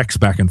 bitchy texts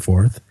back and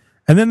forth.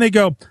 And then they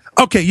go,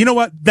 okay, you know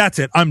what? That's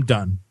it. I'm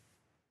done.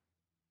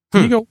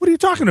 And you go, what are you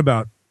talking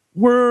about?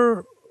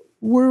 We're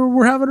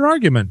having an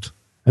argument.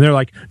 And they're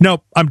like,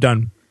 nope, I'm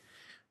done.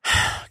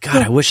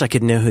 God, I wish I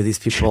could know who these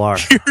people are.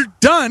 You're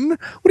done?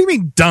 What do you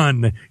mean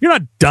done? You're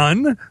not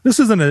done. This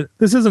isn't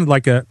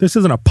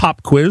a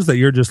pop quiz that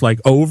you're just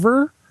like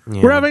over.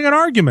 Yeah. We're having an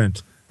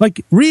argument.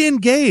 Like,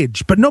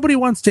 re-engage, but nobody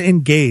wants to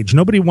engage.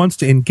 Nobody wants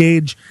to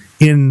engage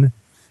in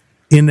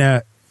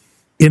a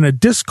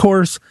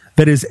discourse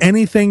that is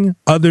anything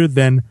other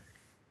than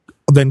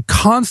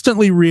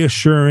constantly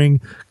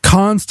reassuring,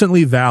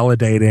 constantly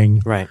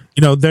validating. Right.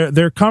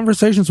 Their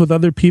conversations with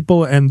other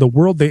people and the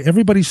world.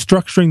 Everybody's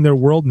structuring their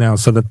world now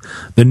so that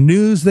the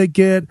news they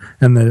get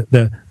and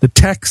the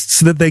texts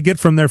that they get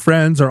from their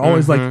friends are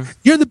always like,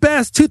 "You're the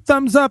best. 2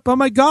 thumbs up. Oh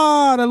my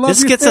God, I love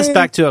this." This gets us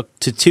back to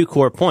 2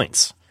 core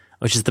points,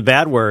 which is the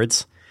bad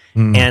words.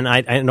 And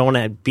I don't want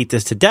to beat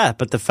this to death,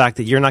 but the fact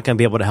that you're not going to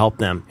be able to help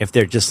them if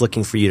they're just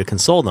looking for you to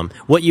console them.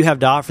 What you have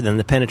to offer them,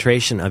 the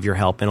penetration of your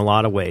help in a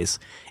lot of ways,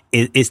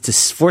 is to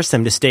force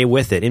them to stay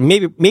with it, and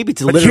maybe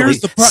to literally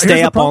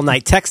stay up all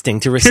night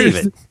texting to receive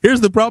it.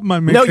 Here's the problem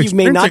I'm No, you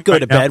may not go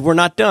to bed. We're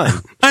not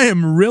done.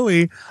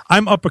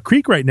 I'm up a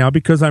creek right now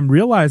because I'm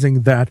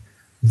realizing that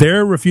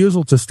their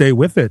refusal to stay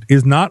with it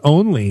is they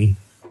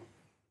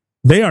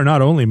are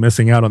not only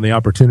missing out on the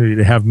opportunity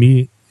to have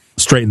me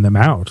straighten them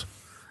out,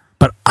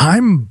 but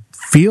I'm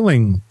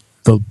feeling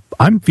the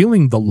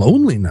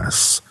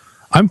loneliness.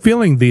 I'm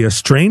feeling the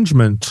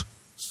estrangement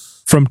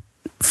from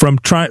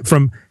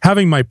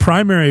having my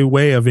primary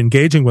way of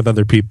engaging with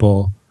other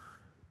people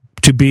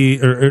to be,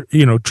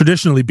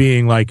 traditionally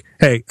being like,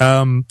 hey,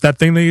 that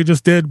thing that you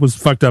just did was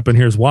fucked up and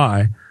here's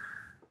why.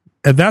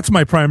 And that's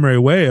my primary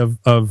way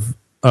of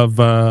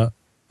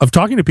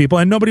talking to people,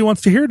 and nobody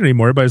wants to hear it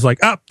anymore. Everybody's like,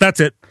 that's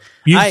it.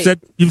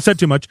 You've said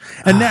too much.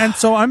 And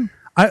so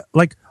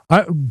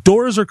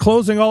doors are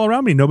closing all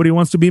around me. Nobody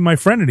wants to be my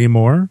friend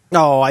anymore.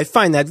 Oh, I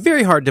find that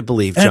very hard to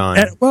believe, John.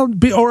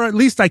 Or at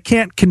least I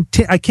can't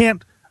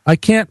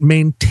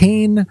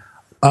maintain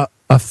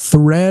a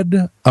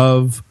thread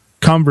of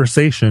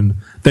conversation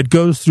that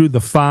goes through the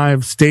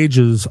 5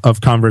 stages of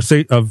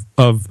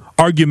of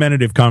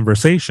argumentative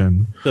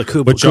conversation. The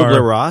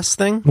Kubler-Ross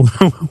thing?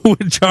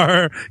 Which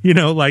are,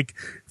 like,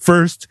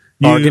 first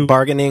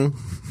bargaining.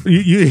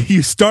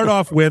 You start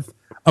off with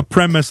a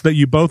premise that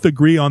you both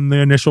agree on the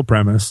initial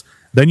premise,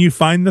 Then you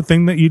find the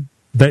thing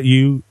that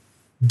you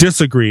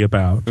disagree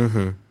about.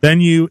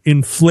 Then you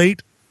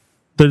inflate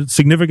the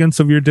significance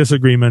of your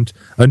disagreement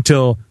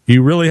until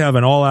you really have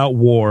an all-out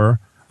war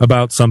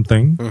about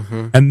something,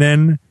 and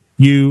then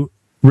you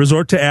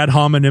resort to ad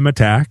hominem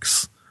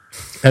attacks,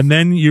 and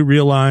then you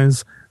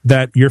realize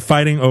that you're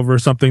fighting over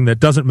something that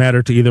doesn't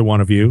matter to either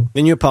one of you.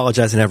 Then you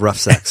apologize and have rough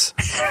sex.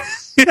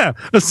 Yeah,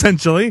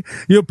 essentially,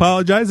 you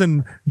apologize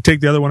and take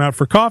the other one out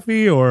for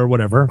coffee or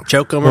whatever,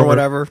 choke them or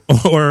whatever,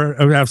 or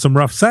have some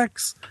rough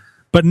sex.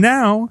 But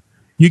now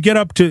you get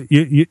up to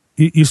you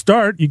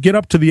get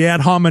up to the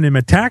ad hominem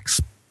attacks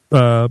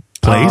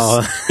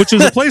place, which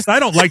is a place I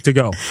don't like to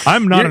go.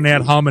 I'm not an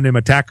ad hominem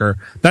attacker.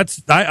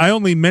 I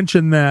only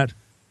mention that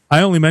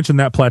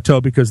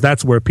plateau because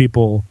that's where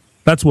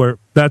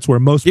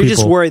most people. You're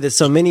just worried that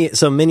so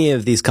many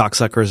of these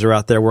cocksuckers are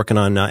out there working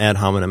on ad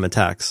hominem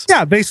attacks.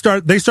 Yeah, they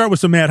start with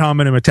some ad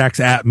hominem attacks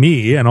at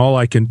me, and all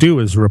I can do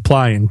is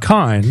reply in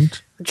kind.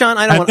 John,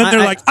 I don't want. And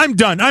they're like, "I'm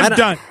done. I'm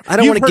done." I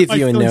don't want to give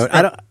you a note.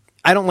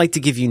 I don't like to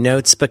give you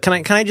notes, but can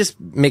I just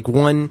make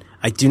one?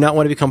 I do not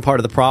want to become part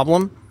of the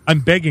problem.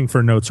 I'm begging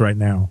for notes right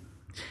now.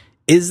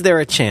 Is there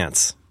a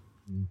chance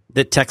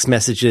that text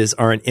messages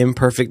are an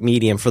imperfect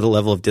medium for the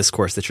level of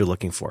discourse that you're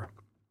looking for?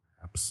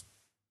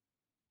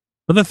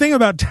 But the thing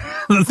about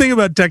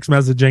text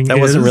messaging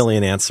wasn't really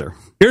an answer.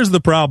 Here's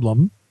the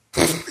problem.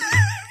 Here's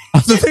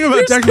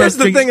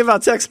the thing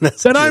about text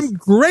messages. That I'm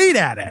great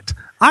at it.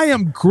 I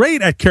am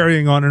great at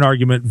carrying on an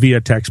argument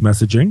via text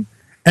messaging,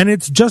 and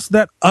it's just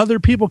that other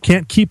people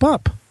can't keep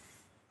up.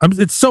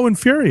 It's so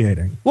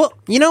infuriating. Well,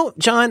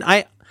 John,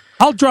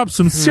 I'll drop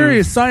some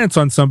serious science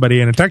on somebody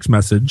in a text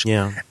message,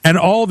 and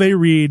all they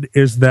read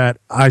is that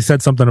I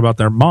said something about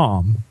their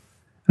mom.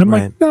 And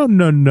I'm like,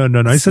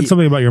 no. I said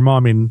something about your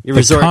mom in you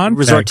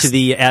resort to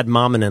the ad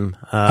hominem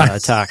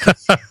attack.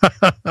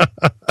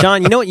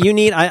 John, you know what you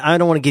need? I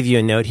don't want to give you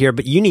a note here,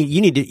 but you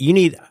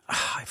need.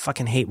 I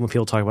fucking hate when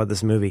people talk about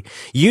this movie.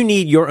 You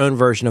need your own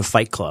version of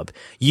Fight Club.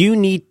 You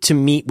need to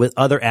meet with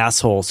other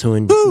assholes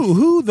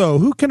who though?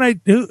 Who can I?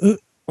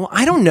 Well,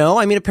 I don't know.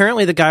 I mean,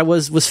 apparently the guy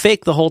was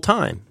fake the whole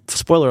time.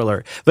 Spoiler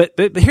alert. But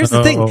here's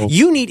the thing.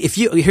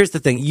 Here's the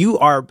thing. You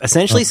are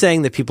essentially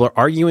saying that people are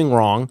arguing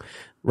wrong.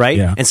 Right?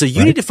 Yeah, and so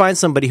you need to find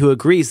somebody who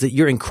agrees that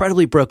your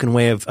incredibly broken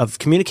way of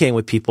communicating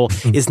with people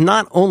is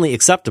not only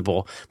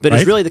acceptable, but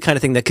is really the kind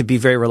of thing that could be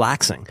very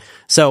relaxing.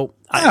 So,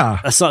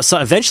 so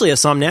eventually a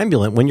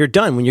somnambulant, when you're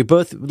done, when you're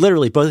both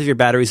of your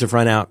batteries have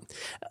run out,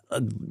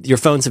 your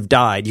phones have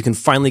died, you can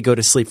finally go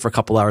to sleep for a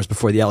couple hours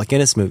before the Alec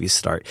Guinness movies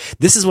start.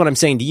 This is what I'm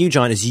saying to you,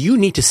 John, is you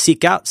need to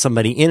seek out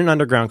somebody in an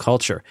underground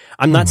culture.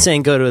 I'm not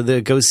saying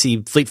go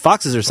see Fleet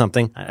Foxes or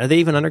something. Are they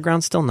even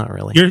underground still? Not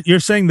really.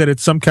 You're saying that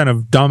it's some kind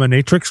of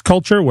dominatrix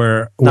culture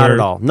where not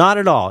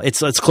at all.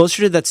 It's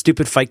closer to that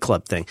stupid Fight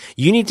Club thing.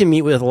 You need to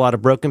meet with a lot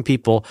of broken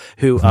people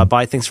who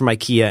buy things from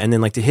IKEA and then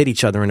like to hit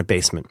each other in a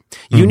basement.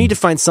 You need to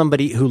find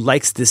somebody who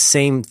likes this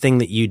same thing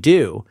that you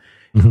do.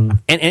 And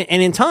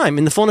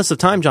in the fullness of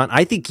time, John,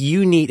 I think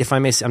you need, if I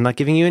may say, I'm not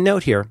giving you a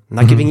note here. I'm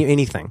not giving you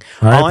anything.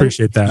 I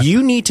appreciate that.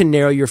 You need to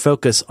narrow your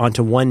focus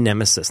onto one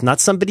nemesis, not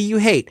somebody you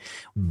hate,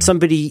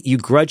 somebody you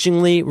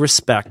grudgingly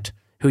respect,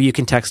 who you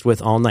can text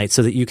with all night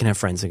so that you can have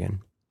friends again.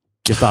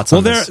 Your thoughts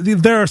on this? Well,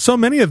 there are so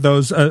many of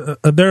those.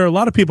 There are a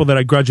lot of people that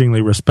I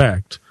grudgingly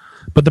respect,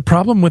 but the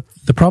problem with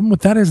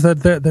that is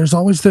that there's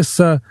always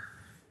this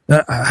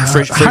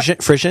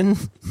Frisian?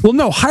 Well,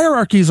 no,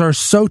 hierarchies are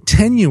so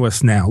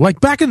tenuous now. Like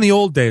back in the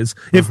old days,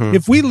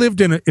 if we lived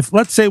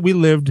let's say we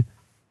lived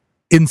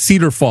in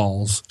Cedar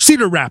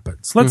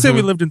Rapids. Let's say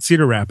we lived in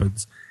Cedar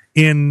Rapids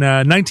in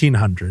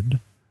 1900,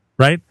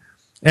 right?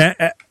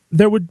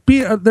 There would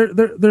be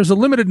there's a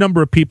limited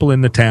number of people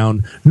in the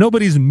town.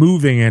 Nobody's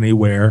moving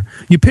anywhere.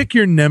 You pick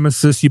your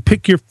nemesis. You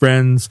pick your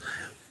friends.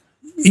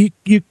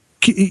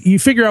 You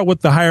figure out what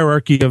the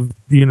hierarchy of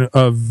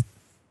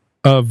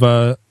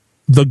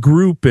the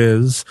group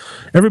is.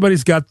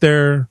 Everybody's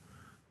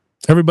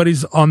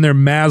on their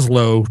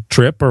Maslow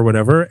trip or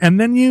whatever, and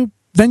then you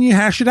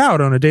hash it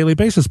out on a daily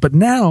basis. But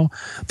now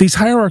these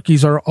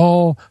hierarchies are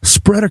all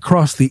spread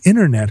across the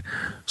internet,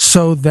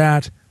 so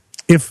that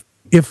if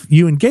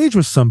you engage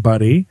with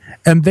somebody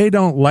and they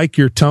don't like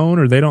your tone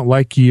or they don't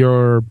like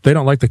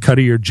the cut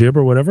of your jib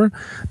or whatever,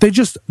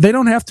 they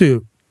don't have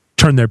to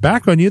turn their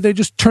back on you. They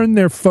just turn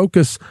their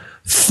focus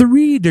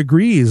 3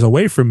 degrees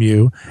away from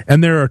you,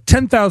 and there are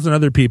 10,000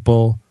 other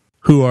people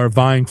who are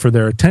vying for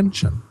their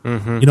attention.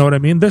 You know what I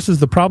mean? This is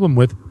the problem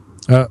with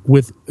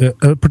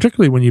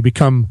particularly when you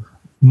become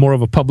more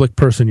of a public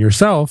person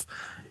yourself.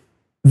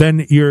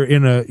 Then you're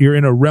in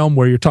a realm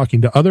where you're talking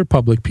to other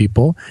public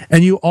people,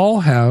 and you'll all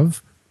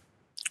have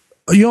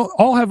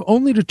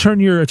only to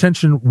turn your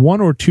attention 1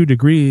 or 2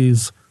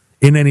 degrees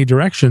in any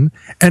direction,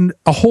 and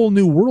a whole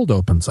new world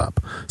opens up.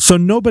 So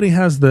nobody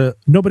has the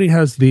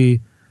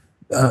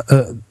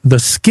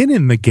skin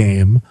in the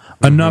game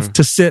enough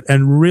to sit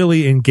and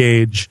really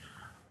engage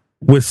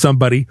with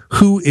somebody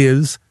who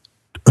is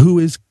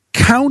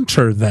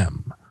counter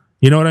them.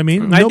 You know what I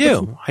mean? I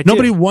do.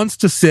 Nobody wants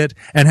to sit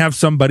and have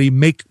somebody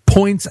make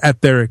points at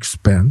their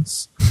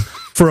expense.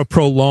 for a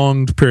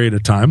prolonged period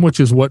of time, which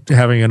is what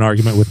having an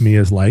argument with me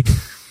is like.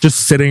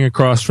 Just sitting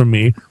across from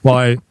me while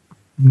I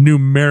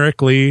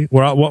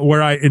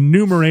where I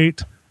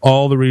enumerate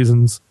all the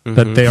reasons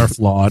that they are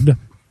flawed,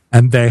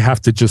 and they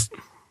have to just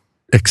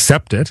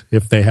accept it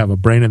if they have a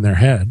brain in their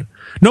head.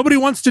 Nobody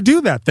wants to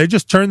do that. They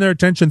just turn their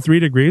attention 3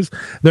 degrees.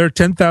 There are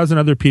 10,000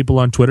 other people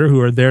on Twitter who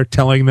are there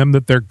telling them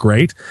that they're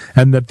great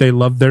and that they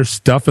love their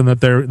stuff and that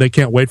they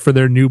can't wait for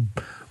their new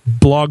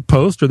blog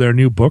post or their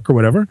new book or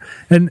whatever.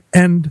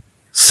 And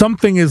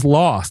something is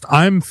lost.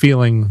 I'm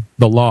feeling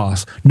the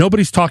loss.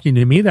 Nobody's talking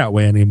to me that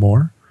way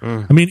anymore.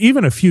 I mean,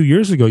 even a few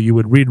years ago, you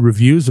would read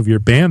reviews of your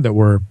band that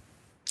were,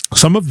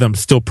 some of them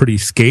still pretty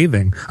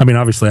scathing. I mean,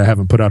 obviously I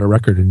haven't put out a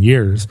record in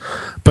years,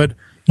 but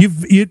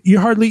you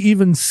hardly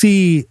even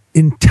see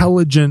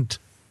intelligent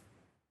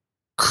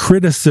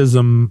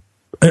criticism,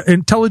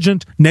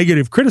 intelligent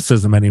negative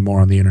criticism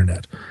anymore on the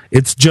internet.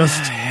 It's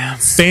just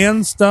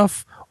fan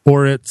stuff,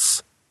 or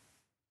it's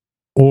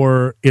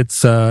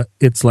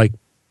like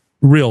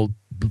real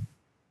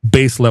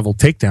base level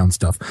takedown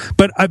stuff.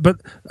 But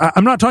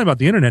I'm not talking about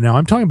the internet now.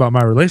 I'm talking about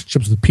my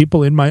relationships with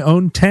people in my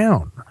own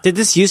town. Did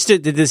this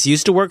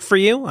used to work for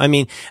you? I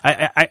mean,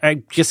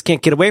 I just can't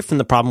get away from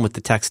the problem with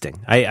the texting.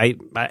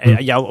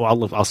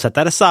 I'll set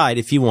that aside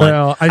if you want.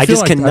 Well, I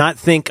just cannot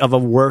think of a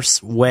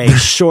worse way,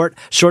 short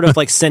of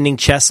like sending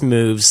chess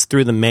moves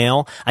through the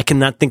mail. I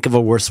cannot think of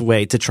a worse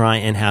way to try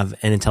and have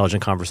an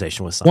intelligent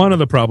conversation with someone. One of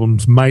the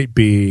problems might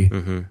be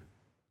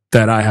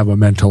that I have a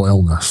mental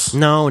illness.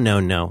 No.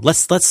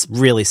 Let's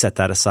really set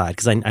that aside,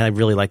 because I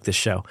really like this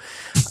show.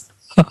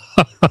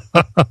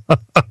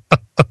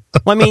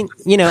 Well, I mean,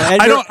 you know,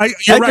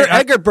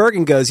 Edgar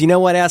Bergen goes, you know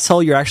what,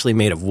 asshole, you're actually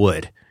made of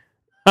wood.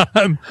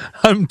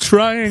 I'm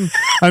trying.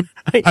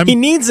 He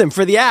needs him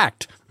for the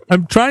act.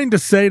 I'm trying to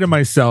say to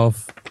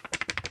myself,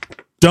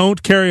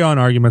 don't carry on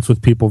arguments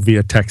with people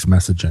via text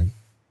messaging.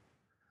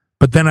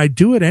 But then I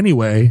do it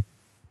anyway,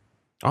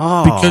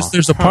 because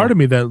there's a part of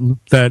me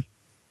that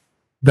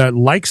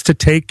likes to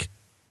take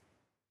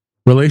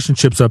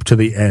relationships up to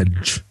the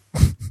edge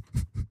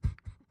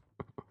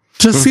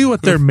to see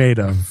what they're made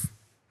of.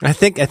 I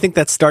think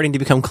that's starting to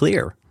become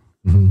clear.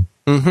 And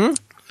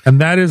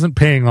that isn't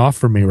paying off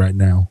for me right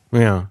now.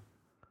 Yeah.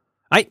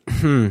 Are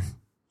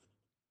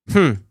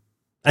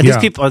these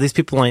people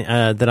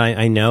that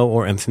I know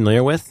or am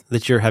familiar with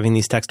that you're having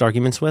these text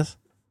arguments with?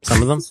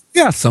 Some of them?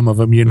 Yeah, some of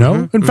them you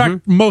know. In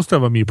fact, most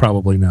of them you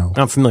probably know.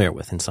 I'm familiar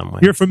with in some way.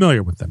 You're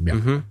familiar with them,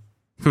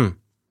 yeah.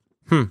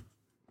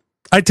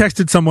 I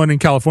texted someone in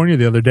California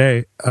the other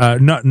day.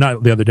 Not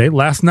the other day,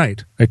 last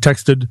night. I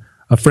texted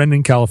a friend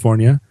in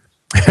California,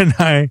 and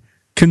I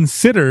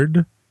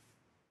considered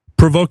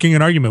provoking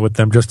an argument with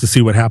them just to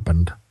see what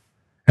happened.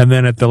 And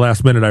then at the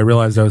last minute, I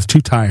realized I was too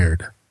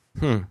tired.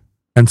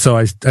 And so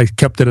I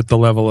kept it at the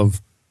level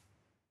of,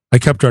 I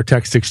kept our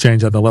text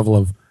exchange at the level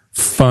of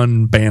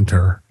fun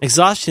banter.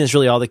 Exhaustion is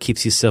really all that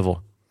keeps you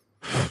civil.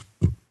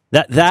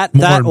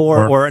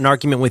 Or an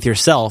argument with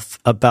yourself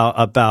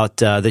about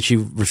that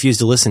you refuse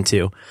to listen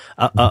to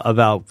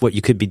about what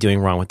you could be doing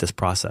wrong with this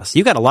process.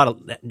 You got a lot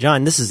of,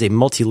 John, this is a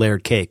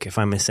multi-layered cake, if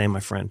I may say, my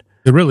friend.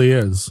 It really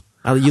is.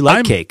 You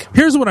like cake.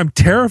 Here's what I'm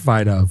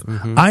terrified of.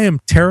 I am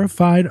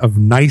terrified of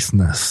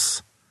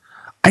niceness.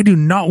 I do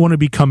not want to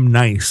become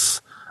nice.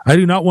 I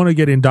do not want to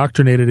get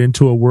indoctrinated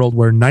into a world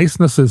where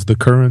niceness is the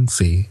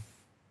currency.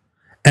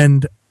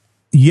 And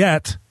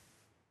yet,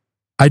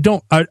 I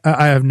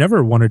have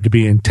never wanted to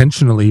be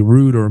intentionally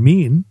rude or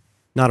mean.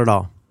 Not at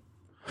all.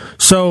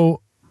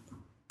 So,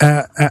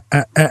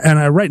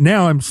 and right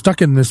now I'm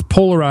stuck in this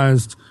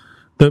polarized,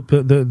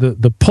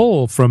 the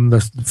pull from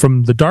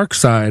the dark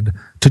side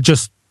to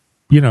just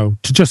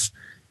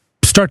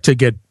start to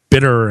get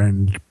bitter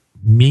and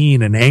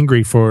mean and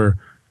angry for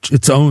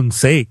its own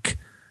sake.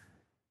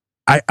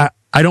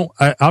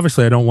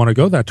 Obviously I don't want to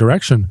go that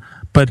direction,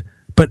 but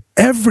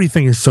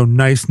everything is so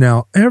nice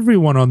now.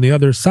 Everyone on the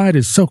other side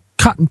is so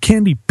cotton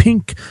candy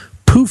pink,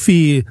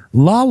 poofy,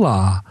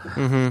 la-la.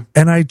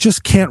 And I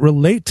just can't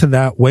relate to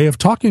that way of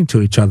talking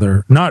to each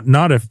other.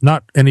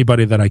 Not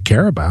anybody that I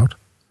care about.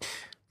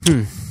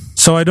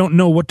 So I don't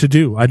know what to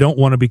do. I don't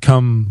want to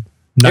become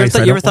nice.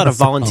 You ever thought of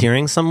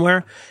volunteering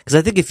somewhere? Because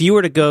I think if you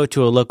were to go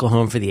to a local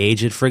home for the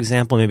aged, for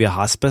example, maybe a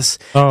hospice.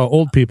 Oh,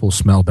 old people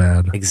smell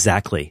bad.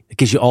 Exactly. It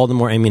gives you all the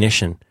more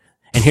ammunition.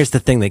 And here's the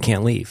thing, they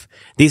can't leave.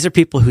 These are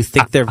people who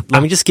think they're,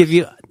 let me just give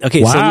you,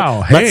 okay. Wow.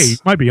 So hey, you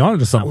might be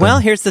onto something. Well,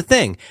 here's the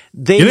thing.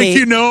 You think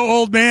you know,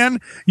 old man?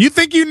 You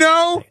think you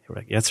know?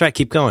 That's right.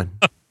 Keep going.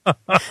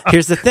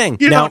 Here's the thing.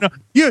 You don't know.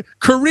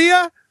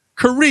 Korea.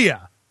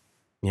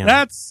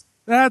 Yeah.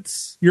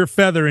 That's your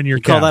feather in your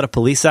cap. Call that a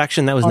police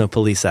action? That was no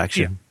police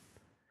action. Yeah.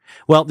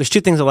 Well, there's two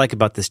things I like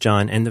about this,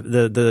 John, and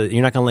the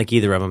you're not going to like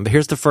either of them. But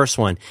here's the first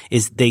one: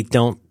 is they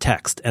don't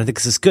text, and I think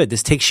this is good.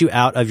 This takes you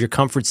out of your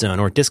comfort zone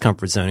or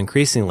discomfort zone.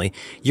 Increasingly,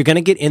 you're going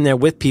to get in there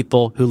with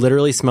people who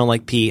literally smell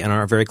like pee and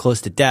are very close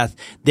to death.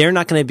 They're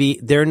not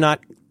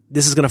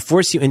this is going to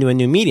force you into a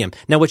new medium.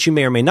 Now, what you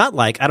may or may not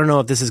like, I don't know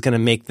if this is going to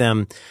make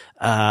them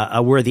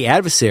a worthy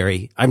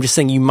adversary. I'm just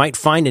saying you might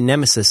find a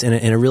nemesis in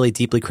a really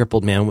deeply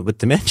crippled man with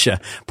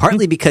dementia,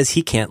 partly because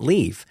he can't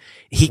leave.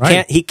 He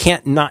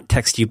can't not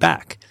text you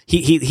back.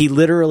 He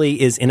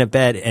literally is in a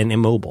bed and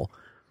immobile.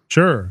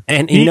 Sure.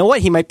 And you know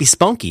what? He might be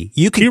spunky.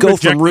 You could go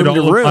from room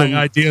to room. My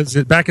ideas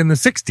back in the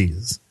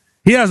 60s.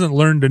 He hasn't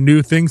learned a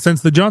new thing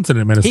since the Johnson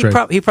administration.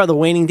 He probably the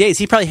waning days.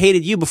 He probably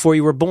hated you before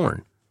you were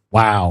born.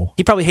 Wow.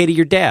 He probably hated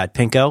your dad,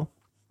 Pinko.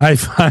 I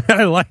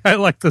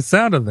like the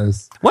sound of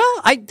this.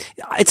 Well,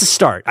 it's a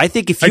start. I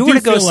think if you were to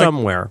go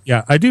somewhere.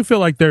 Yeah, I do feel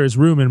like there is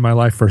room in my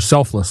life for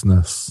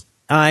selflessness.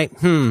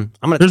 There's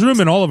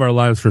room in all of our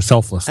lives for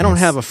selflessness. I don't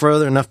have a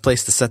further enough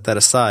place to set that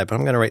aside, but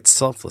I'm going to write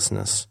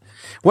selflessness.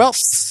 Well,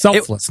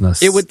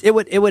 selflessness.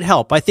 It would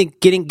help. I think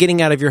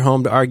getting out of your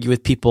home to argue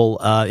with people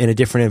in a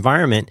different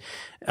environment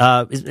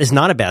is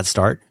not a bad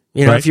start.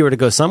 You know, right. If you were to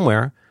go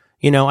somewhere,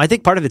 you know, I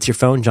think part of it's your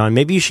phone, John.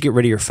 Maybe you should get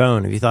rid of your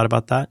phone. Have you thought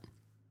about that?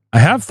 I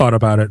have thought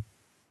about it.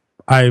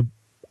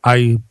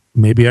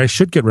 Maybe I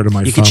should get rid of my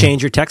phone. You could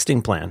change your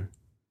texting plan.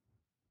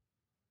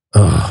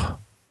 Ugh.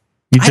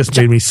 You just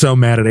made me so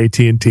mad at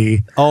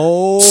AT&T.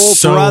 Oh,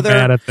 so brother.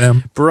 Mad at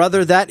them.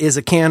 Brother, that is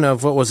a can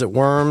of, what was it,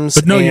 worms?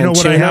 But no, you know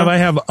what I have? I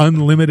have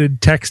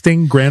unlimited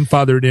texting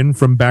grandfathered in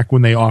from back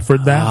when they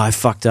offered that. Oh, I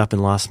fucked up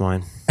and lost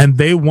mine. And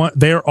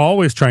they're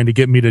always trying to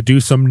get me to do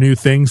some new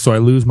thing, so I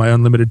lose my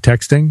unlimited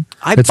texting.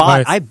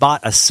 I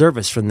bought a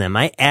service from them.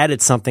 I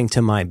added something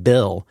to my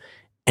bill,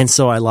 and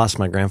so I lost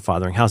my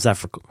grandfathering. How's that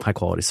for high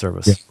quality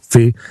service? Yeah,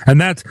 see,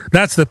 and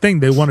that's the thing.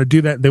 They want to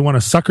do that. They want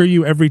to sucker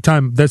you every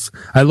time.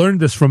 I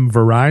learned this from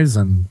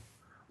Verizon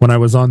when I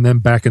was on them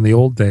back in the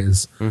old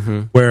days,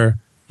 where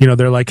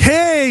they're like,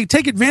 "Hey,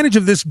 take advantage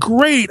of this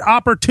great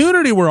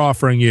opportunity we're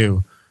offering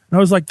you." And I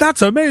was like,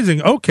 "That's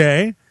amazing."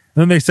 Okay, and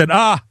then they said,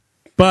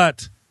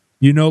 but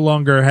you no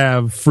longer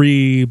have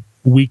free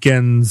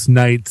weekends,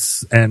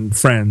 nights, and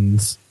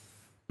friends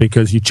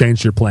because you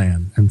changed your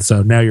plan, and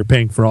so now you're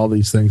paying for all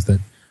these things that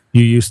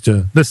you used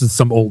to. This is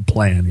some old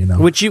plan, you know.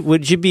 Would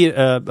you be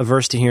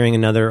averse to hearing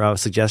another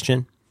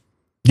suggestion?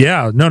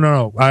 Yeah,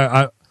 no.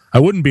 I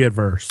wouldn't be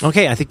adverse.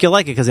 Okay, I think you'll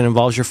like it because it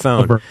involves your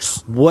phone.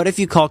 Averse. What if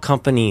you call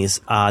companies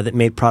that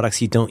made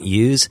products you don't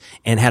use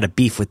and had a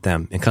beef with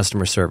them in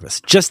customer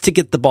service just to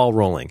get the ball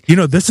rolling? You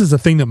know, this is a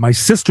thing that my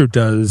sister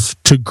does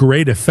to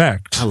great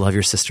effect. I love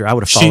your sister. I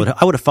would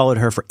have followed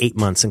her for 8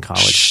 months in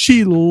college.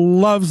 She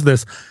loves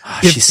this.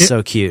 She's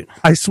so cute.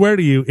 I swear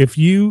to you, if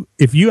you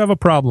have a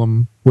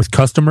problem with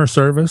customer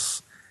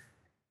service,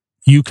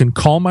 you can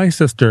call my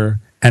sister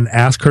and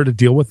ask her to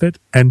deal with it,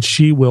 and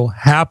she will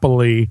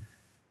happily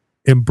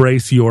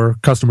embrace your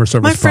customer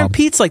service. My friend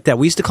Pete's like that.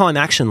 We used to call him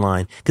Action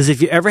Line because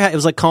if you ever it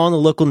was like calling the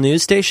local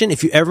news station.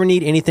 If you ever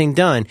need anything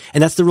done,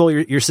 and that's the role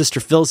your sister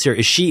fills here,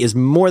 is she is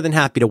more than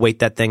happy to wait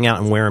that thing out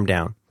and wear him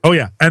down. Oh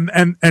yeah,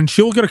 and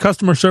she'll get a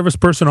customer service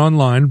person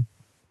online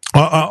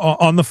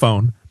on the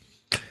phone,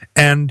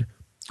 and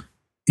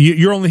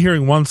you're only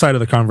hearing one side of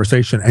the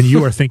conversation, and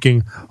you are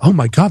thinking, "Oh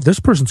my God, this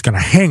person's going to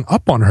hang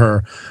up on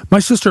her." My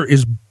sister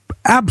is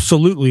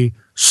absolutely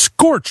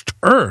scorched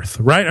earth,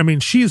 right? I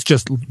mean, she's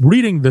just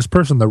reading this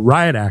person the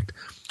riot act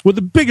with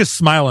the biggest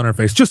smile on her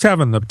face, just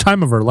having the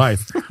time of her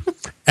life.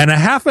 And a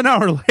half an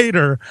hour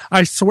later,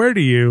 I swear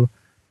to you,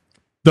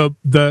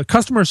 the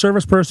customer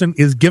service person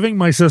is giving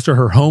my sister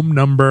her home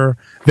number.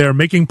 They're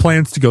making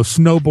plans to go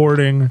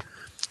snowboarding.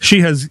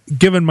 She has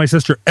given my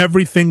sister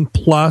everything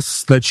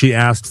plus that she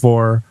asked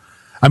for.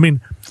 I mean,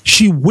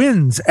 she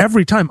wins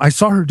every time. I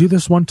saw her do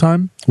this one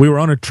time. We were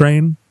on a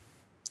train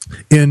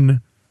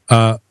in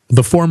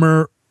the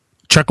former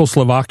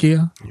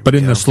Czechoslovakia, but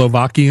in the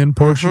Slovakian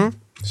portion.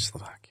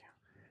 Slovakia.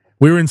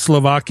 We were in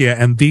Slovakia,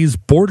 and these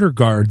border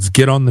guards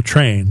get on the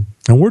train,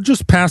 and we're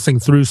just passing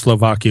through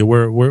Slovakia.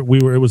 Where we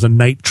were, it was a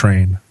night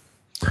train.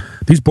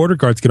 These border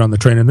guards get on the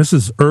train, and this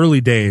is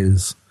early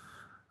days.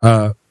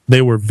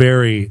 They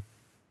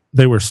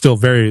were still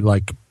very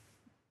like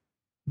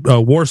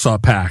Warsaw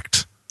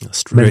Pact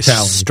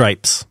mentality.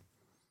 Stripes.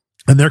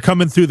 And they're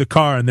coming through the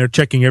car, and they're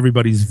checking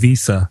everybody's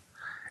visa.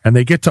 And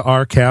they get to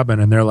our cabin,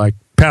 and they're like,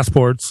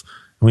 passports.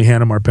 And we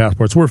hand them our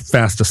passports. We're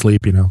fast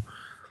asleep, you know.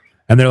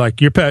 And they're like,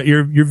 your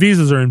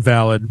visas are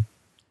invalid.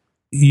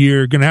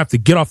 You're going to have to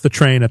get off the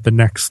train at the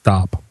next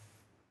stop.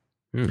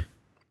 And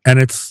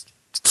it's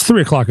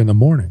 3:00 in the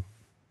morning.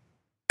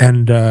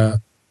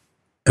 And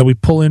we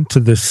pull into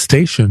this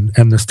station,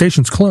 and the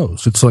station's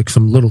closed. It's like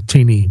some little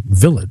teeny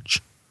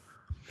village.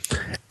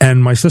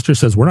 And my sister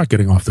says, we're not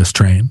getting off this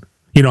train.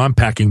 You know, I'm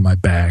packing my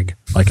bag.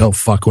 Like, oh,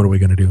 fuck, what are we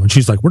going to do? And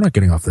she's like, we're not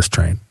getting off this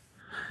train.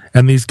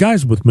 And these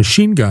guys with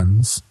machine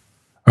guns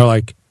are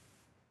like,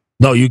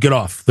 no, you get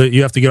off.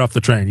 You have to get off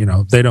the train. You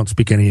know, they don't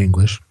speak any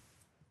English.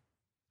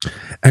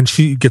 And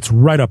she gets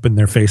right up in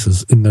their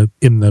faces in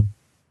the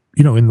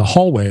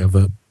hallway of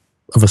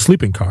a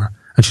sleeping car.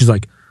 And she's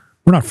like,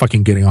 we're not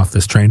fucking getting off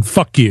this train.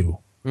 Fuck you.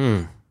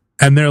 And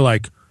they're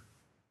like,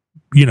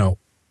 you know,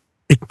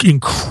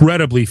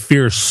 incredibly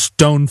fierce,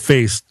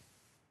 stone-faced,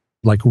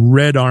 like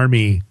Red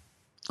Army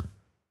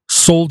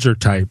soldier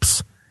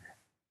types.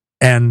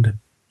 And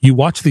you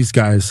watch these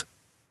guys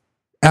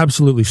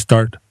absolutely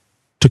start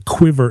to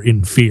quiver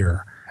in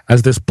fear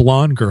as this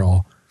blonde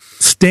girl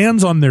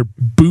stands on their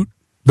boot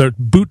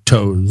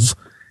toes,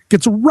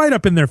 gets right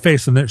up in their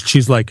face, and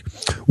she's like,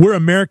 "We're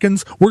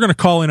Americans. We're going to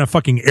call in a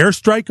fucking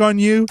airstrike on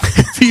you.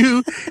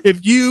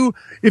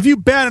 If you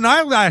bat an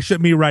eyelash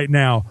at me right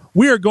now,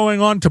 we are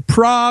going on to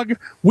Prague.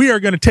 We are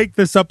going to take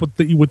this up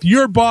with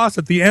your boss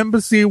at the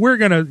embassy. We're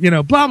going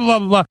to, blah, blah, blah,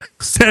 blah, blah."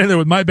 Standing there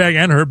with my bag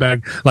and her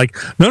bag, like,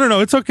 no,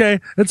 it's okay.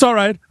 It's all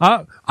right.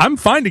 I'm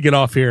fine to get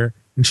off here.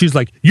 And she's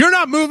like, "You're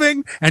not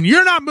moving, and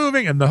you're not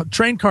moving." And the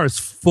train car is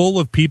full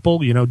of people,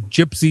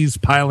 gypsies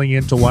piling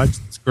in to watch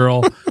this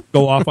girl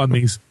go off on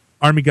these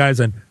army guys.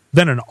 And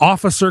then an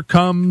officer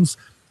comes,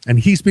 and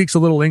he speaks a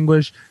little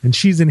English, and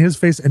she's in his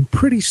face. And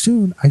pretty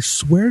soon, I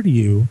swear to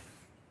you,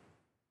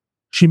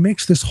 she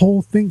makes this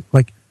whole thing,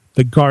 like,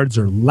 the guards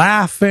are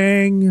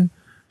laughing.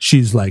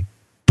 She's like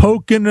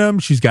poking them.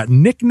 She's got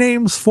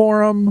nicknames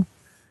for them.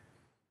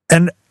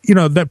 And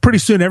that pretty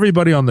soon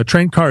everybody on the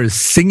train car is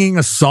singing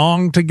a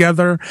song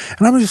together.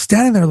 And I'm just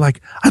standing there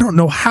like, I don't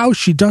know how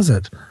she does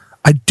it.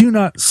 I do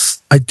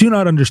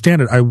not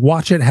understand it. I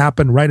watch it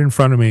happen right in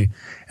front of me,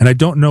 and I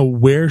don't know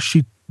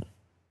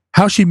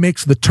how she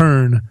makes the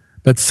turn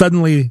that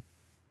suddenly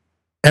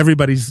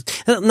everybody's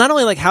not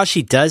only like how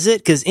she does it,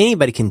 because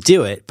anybody can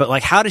do it, but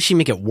like, how does she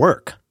make it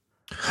work?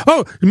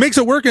 Oh, it makes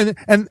it work,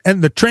 and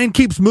the train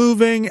keeps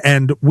moving,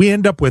 and we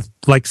end up with,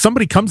 like,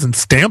 somebody comes and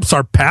stamps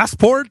our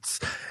passports,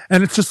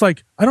 and it's just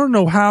like, I don't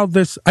know how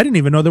I didn't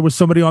even know there was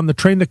somebody on the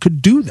train that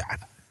could do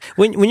that.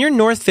 When your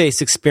North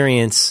Face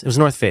experience, it was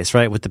North Face,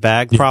 right, with the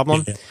bag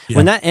problem, yeah.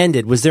 When that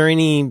ended, was there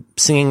any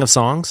singing of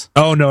songs?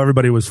 Oh, no,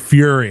 everybody was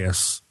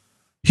furious.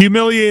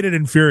 Humiliated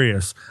and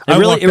furious. It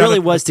really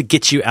was to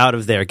get you out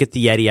of there, get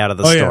the Yeti out of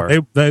the store. Yeah,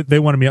 they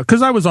wanted me out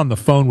because I was on the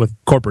phone with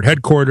corporate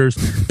headquarters.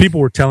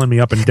 People were telling me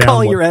up and down.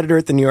 Calling your editor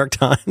at the New York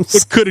Times.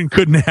 What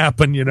couldn't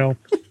happen,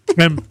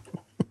 And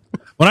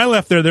when I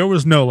left there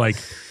was no like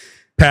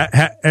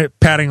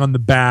patting on the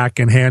back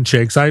and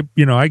handshakes. I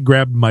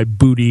grabbed my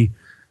booty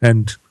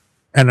and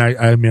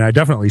I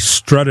definitely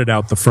strutted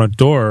out the front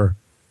door,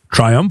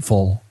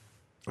 triumphal.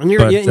 And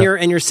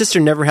your sister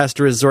never has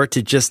to resort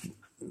to just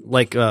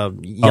like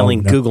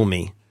yelling, no. Google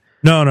me.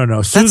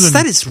 No. Susan,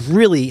 that is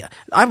really.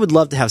 I would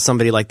love to have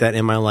somebody like that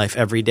in my life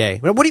every day.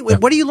 What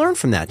do you learn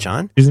from that,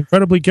 John? She's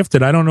incredibly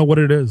gifted. I don't know what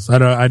it is.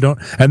 I don't.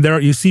 And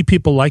you see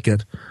people like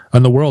it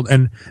in the world.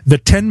 And the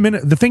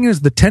 10-minute. The thing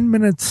is, the 10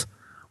 minutes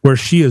where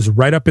she is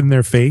right up in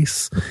their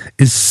face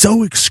is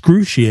so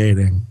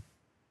excruciating,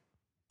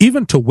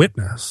 even to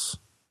witness.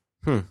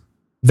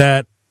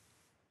 That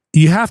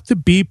you have to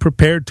be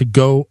prepared to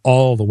go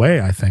all the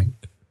way, I think,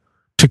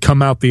 to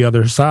come out the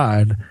other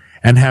side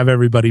and have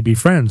everybody be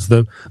friends.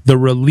 The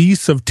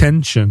release of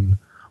tension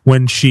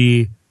when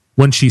she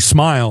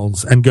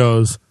smiles and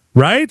goes,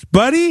 "Right,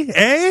 buddy?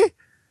 Eh?"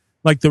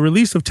 Like, the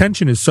release of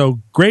tension is so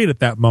great at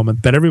that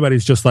moment that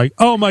everybody's just like,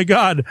 "Oh my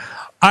God,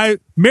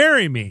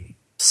 marry me."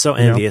 So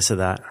envious of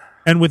that.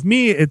 And with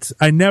me,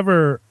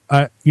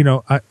 I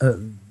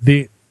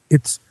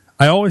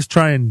always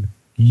try and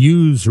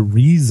use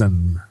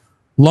reason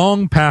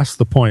long past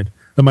the point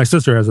that my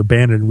sister has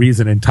abandoned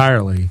reason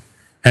entirely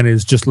and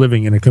is just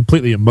living in a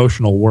completely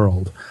emotional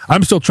world.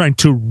 I'm still trying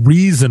to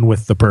reason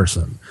with the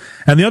person,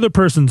 and the other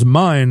person's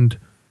mind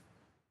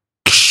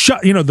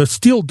shut. The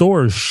steel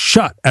doors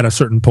shut at a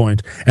certain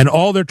point, and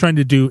all they're trying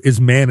to do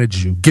is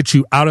manage you, get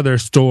you out of their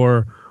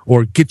store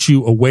or get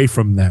you away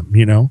from them.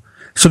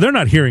 So they're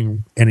not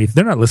hearing anything.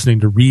 They're not listening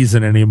to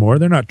reason anymore.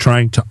 They're not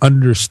trying to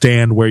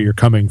understand where you're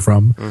coming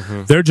from.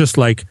 Mm-hmm. They're just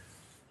like,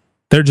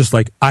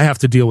 I have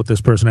to deal with this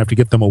person. I have to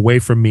get them away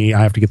from me.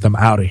 I have to get them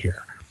out of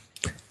here.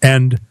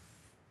 And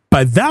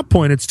by that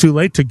point, it's too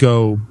late to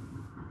go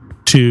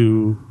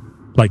to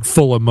like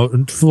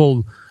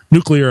full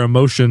nuclear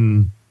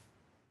emotion,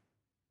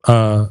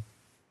 like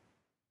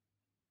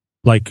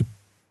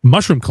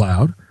mushroom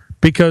cloud,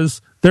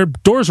 because their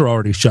doors are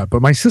already shut.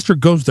 But my sister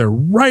goes there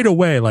right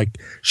away. Like,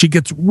 she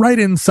gets right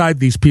inside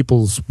these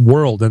people's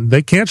world, and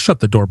they can't shut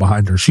the door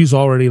behind her. She's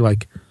already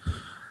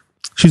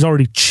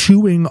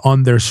chewing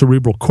on their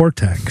cerebral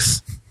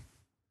cortex.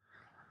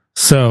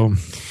 So,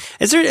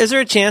 is there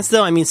a chance,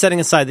 though? I mean,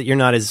 setting aside that you're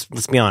not as,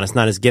 let's be honest,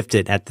 not as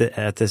gifted at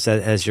this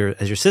as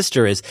your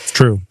sister is.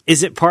 True.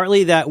 Is it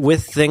partly that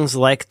with things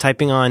like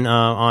typing on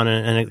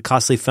a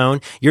costly phone,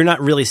 you're not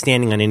really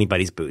standing on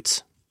anybody's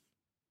boots?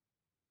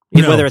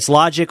 No. Whether it's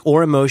logic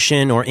or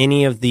emotion or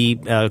any of the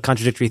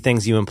contradictory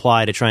things you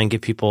imply to try and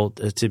get people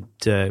to.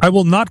 I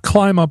will not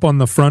climb up on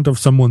the front of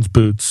someone's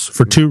boots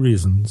for two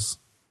reasons.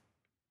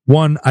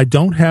 One, I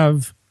don't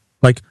have,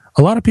 like,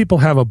 a lot of people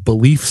have a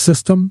belief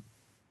system,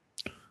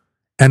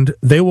 and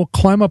they will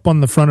climb up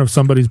on the front of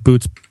somebody's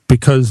boots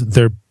because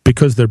their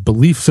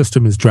belief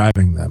system is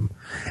driving them.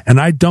 And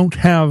I don't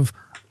have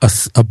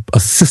a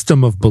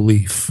system of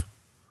belief.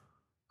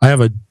 I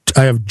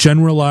have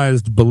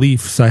generalized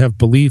beliefs. I have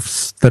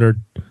beliefs that are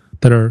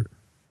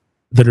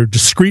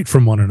discrete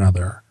from one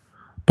another,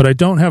 but I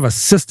don't have a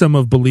system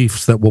of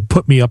beliefs that will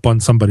put me up on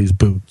somebody's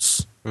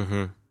boots.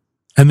 Mm-hmm.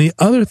 And the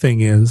other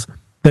thing is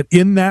that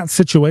in that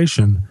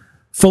situation,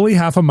 fully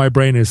half of my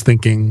brain is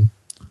thinking,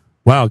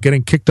 wow,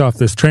 getting kicked off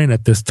this train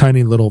at this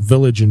tiny little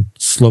village in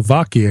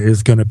Slovakia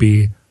is going to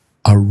be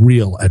a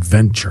real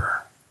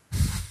adventure.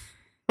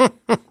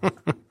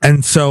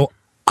 And so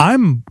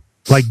I'm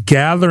like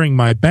gathering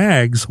my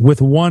bags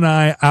with one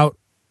eye out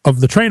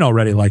of the train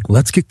already, like,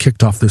 let's get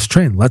kicked off this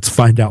train. Let's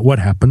find out what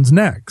happens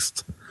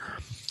next.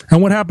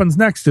 And what happens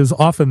next is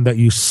often that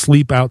you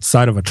sleep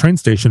outside of a train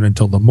station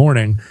until the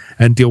morning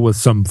and deal with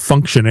some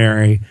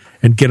functionary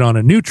and get on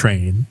a new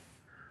train.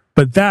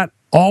 But that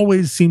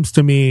always seems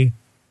to me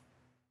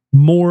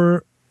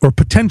more, or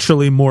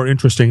potentially more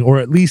interesting, or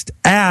at least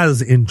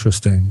as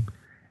interesting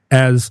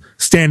as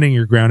standing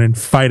your ground and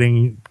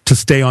fighting to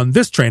stay on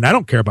this train. I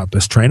don't care about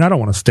this train. I don't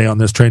want to stay on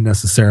this train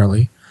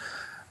necessarily.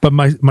 But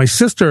my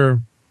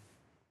sister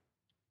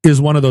is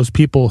one of those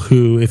people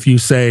who, if you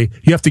say,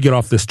 you have to get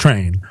off this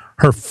train,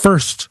 her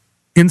first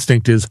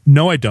instinct is,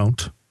 no, I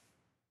don't.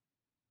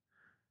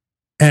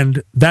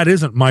 And that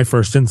isn't my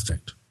first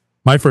instinct.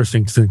 My first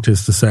instinct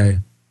is to say,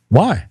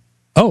 why?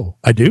 Oh,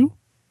 I do?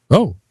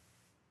 Oh,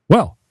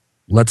 well,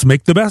 let's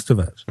make the best of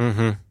it.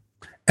 Mm-hmm.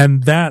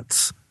 And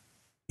that's,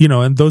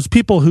 and those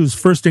people whose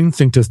first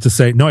instinct is to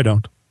say, no, I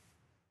don't.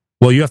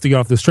 Well, you have to get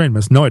off this train,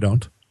 miss. No, I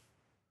don't.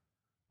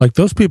 Like,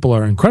 those people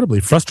are incredibly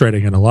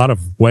frustrating in a lot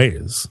of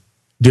ways,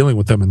 dealing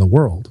with them in the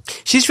world.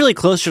 She's really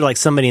closer to like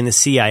somebody in the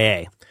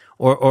CIA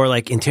or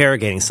like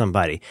interrogating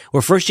somebody,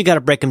 where first you got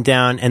to break them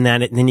down and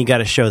then you got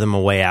to show them a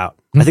way out.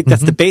 I think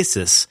that's the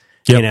basis,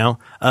 Yep.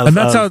 And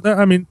that's how,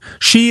 I mean,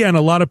 she and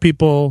a lot of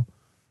people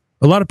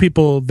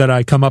that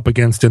I come up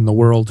against in the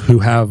world who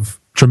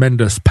have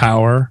tremendous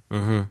power,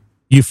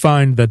 you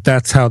find that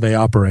that's how they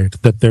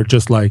operate, that they're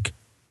just like,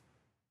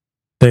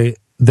 they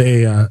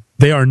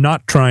are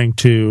not trying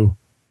to,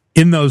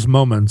 in those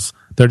moments,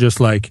 they're just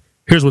like,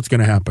 here's what's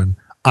going to happen.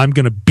 I'm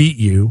going to beat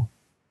you,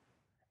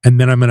 and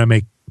then I'm going to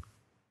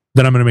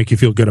make you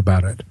feel good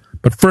about it.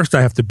 But first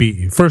I have to beat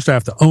you. First I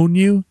have to own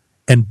you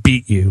and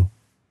beat you.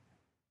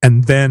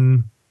 And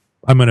then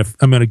I'm going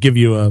to give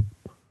you a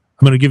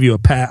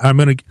pat. I'm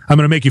going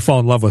to make you fall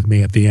in love with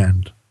me at the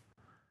end.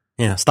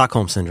 Yeah,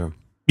 Stockholm syndrome.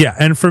 Yeah,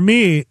 and for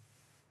me,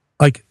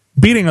 like,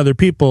 beating other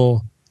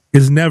people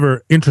is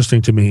never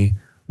interesting to me.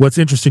 What's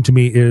interesting to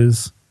me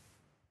is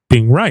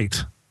being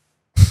right.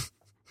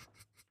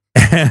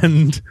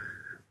 And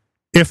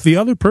if the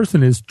other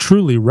person is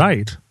truly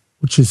right,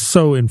 which is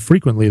so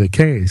infrequently the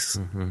case,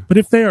 but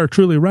if they are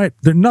truly right,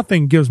 then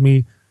nothing gives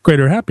me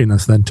greater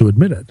happiness than to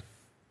admit it.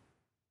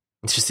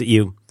 It's just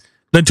that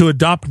than to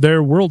adopt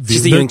their worldview. It's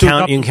just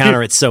that you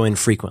encounter it so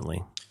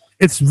infrequently.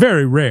 It's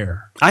very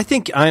rare. I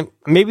think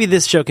maybe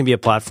this show can be a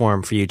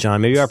platform for you,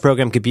 John. Maybe our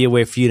program could be a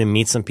way for you to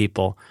meet some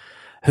people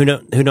who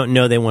don't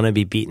know they want to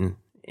be beaten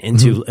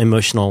into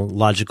emotional,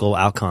 logical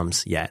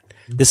outcomes yet.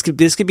 This could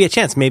be a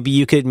chance. Maybe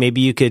you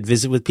could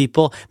visit with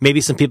people.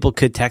 Maybe some people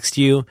could text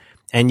you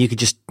and you could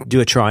just do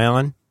a try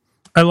on.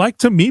 I like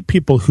to meet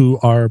people who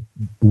are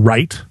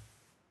right.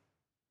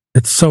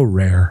 It's so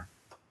rare.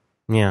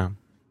 Yeah.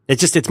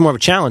 It's more of a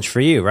challenge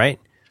for you, right?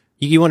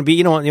 You want to be,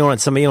 you don't want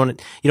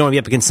to be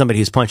up against somebody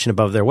who's punching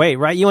above their weight,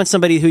 right? You want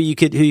somebody who you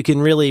can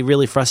really,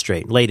 really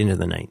frustrate late into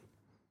the night.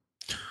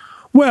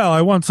 Well,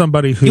 I want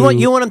somebody who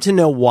you want them to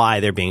know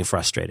why they're being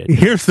frustrated.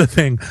 Here's the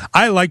thing.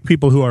 I like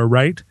people who are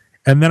right,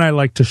 and then I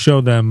like to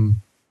show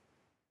them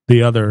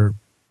the other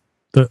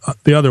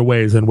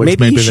ways in which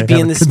maybe you should be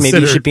in this. Maybe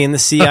you should be in the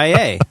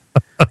CIA.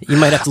 You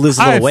might have to lose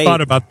a little weight. I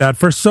thought about that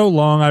for so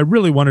long. I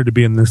really wanted to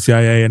be in the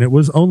CIA, and it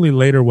was only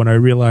later when I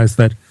realized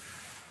that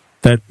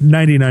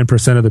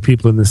 99% of the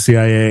people in the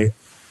CIA,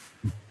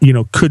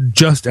 could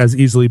just as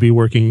easily be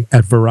working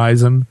at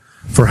Verizon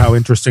for how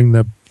interesting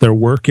their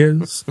work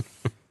is.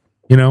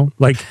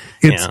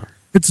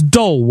 It's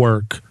dull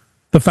work.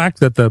 The fact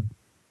that the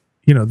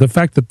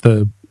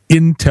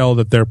intel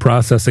that they're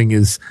processing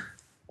is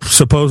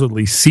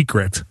supposedly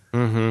secret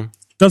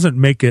doesn't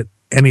make it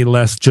any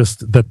less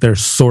just that they're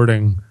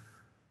sorting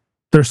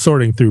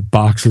through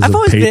boxes of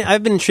paper.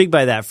 I've been intrigued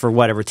by that for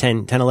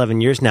 10,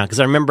 11 years now, because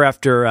I remember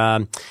after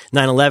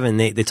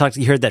 9/11 they talked,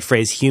 you heard that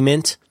phrase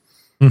HUMINT,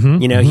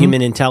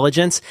 human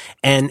intelligence,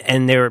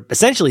 and they're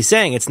essentially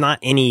saying it's not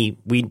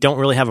we don't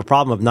really have a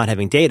problem of not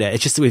having data.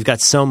 It's just that we've got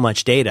so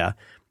much data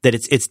that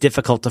it's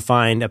difficult to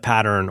find a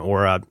pattern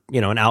or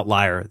an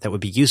outlier that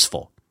would be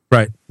useful.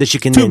 Right. That you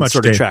can then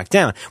sort of track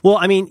down. Well,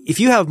 I mean, if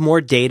you have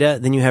more data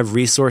than you have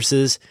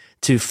resources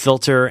to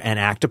filter and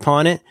act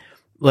upon it,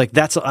 like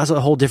that's a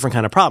whole different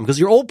kind of problem, because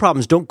your old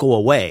problems don't go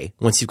away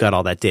once you've got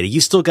all that data.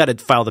 You still got to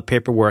file the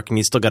paperwork and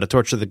you still got to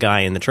torture the guy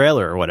in the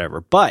trailer or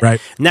whatever.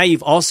 But now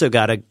you've also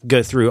got to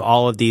go through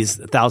all of these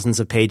thousands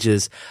of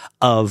pages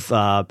of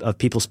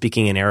people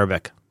speaking in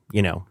Arabic,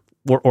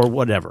 or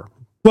whatever.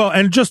 Well,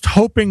 and just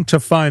hoping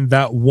to find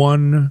that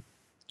one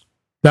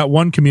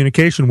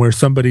communication where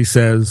somebody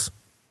says,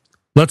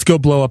 let's go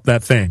blow up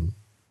that thing.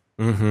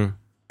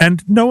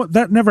 And no,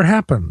 that never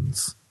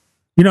happens.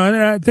 And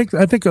I think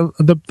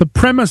the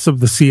premise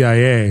of the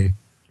CIA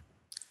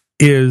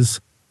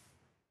is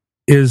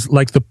is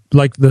like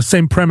the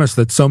same premise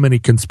that so many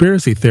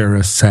conspiracy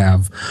theorists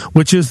have,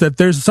 which is that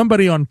there's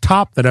somebody on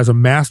top that has a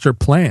master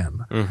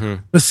plan. Mm-hmm.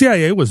 The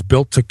CIA was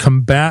built to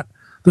combat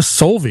the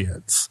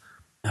Soviets.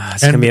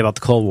 It's going to be about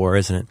the Cold War,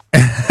 isn't it?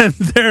 And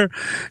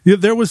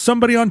there was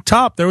somebody on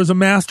top. There was a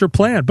master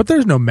plan, but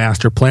there's no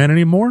master plan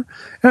anymore.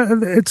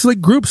 It's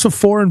like groups of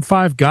 4 and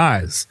 5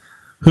 guys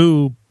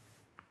who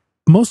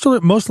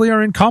mostly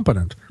are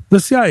incompetent. The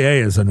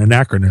CIA is an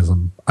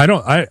anachronism.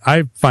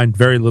 I find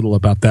very little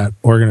about that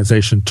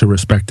organization to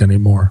respect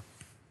anymore.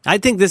 I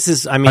think this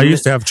is, I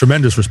used to have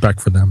tremendous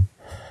respect for them.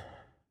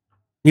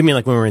 You mean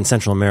like when we were in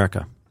Central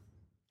America?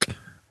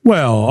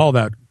 Well, all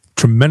that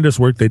tremendous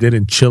work they did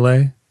in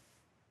Chile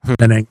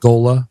and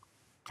Angola.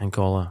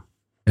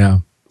 Yeah.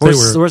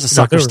 Where's the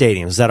soccer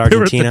stadium? Is that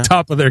Argentina? They were at the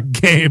top of their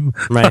game.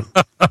 Right.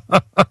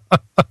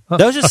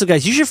 Those are some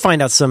guys. You should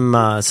find out some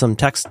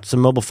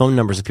mobile phone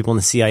numbers of people in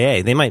the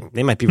CIA. They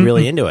might be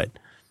really into it.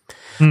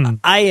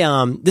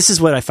 This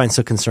is what I find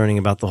so concerning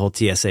about the whole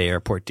TSA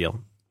airport deal.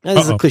 Now,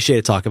 this is a cliche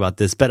to talk about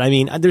this, but I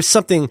mean, there's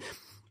something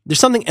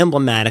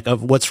emblematic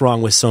of what's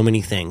wrong with so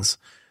many things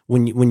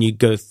when you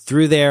go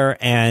through there,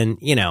 and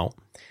you know,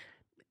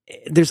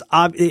 it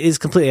is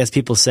completely, as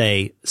people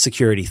say,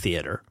 security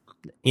theater.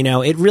 You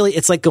know,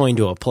 it's like going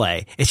to a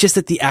play. It's just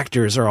that the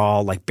actors are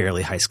all like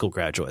barely high school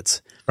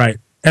graduates. Right.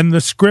 And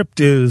the script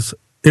is,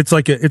 it's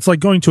like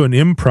going to an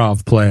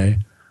improv play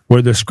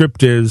where the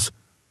script is,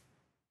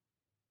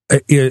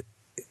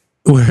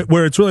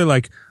 where it's really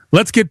like,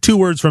 let's get 2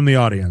 words from the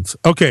audience.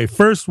 Okay,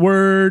 first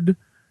word,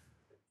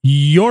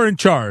 you're in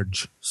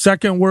charge.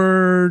 Second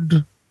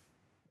word,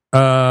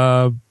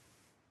 you're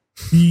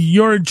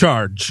in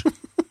charge.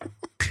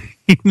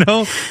 You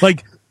know,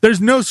 like, there's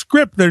no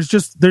script. There's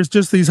just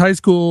these high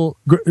school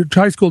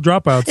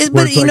dropouts.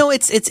 But you know,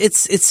 it's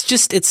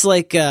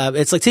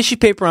like tissue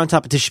paper on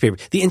top of tissue paper.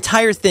 The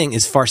entire thing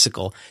is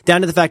farcical,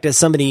 down to the fact that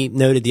somebody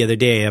noted the other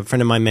day, a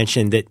friend of mine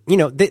mentioned that, you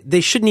know, they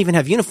shouldn't even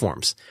have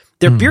uniforms.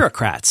 They're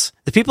bureaucrats.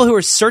 The people who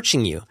are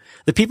searching you,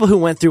 the people who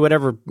went through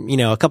whatever, you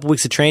know, a couple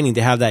weeks of training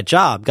to have that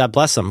job. God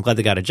bless them. I'm glad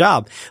they got a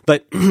job.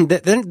 But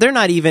they're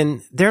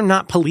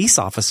not police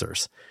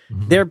officers.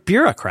 Mm-hmm. They're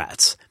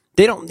bureaucrats.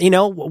 They don't, you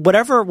know,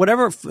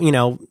 whatever, you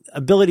know,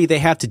 ability they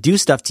have to do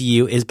stuff to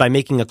you is by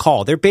making a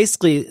call. They're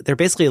basically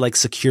like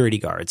security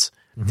guards.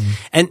 Mm-hmm.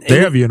 And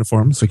they have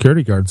uniforms.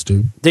 Security guards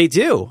do. They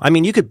do. I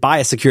mean, you could buy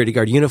a security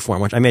guard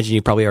uniform, which I imagine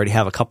you probably already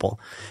have a couple.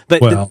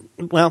 But I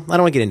don't want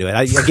to get into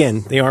it.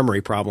 Again, the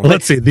armory problem. Well,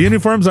 let's see. The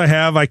uniforms I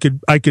have, I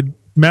could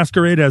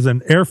masquerade as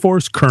an Air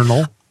Force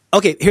colonel.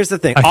 Okay, here's the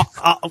thing.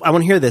 I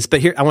want to hear this, but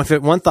here I want to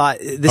fit one thought.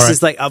 This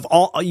is like, of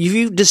all,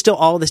 you distill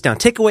all of this down.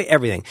 Take away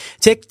everything.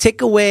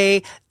 Take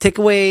away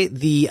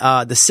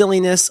the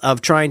silliness of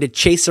trying to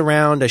chase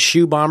around a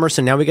shoe bomber.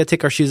 So now we got to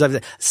take our shoes off.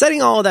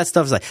 Setting all of that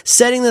stuff aside.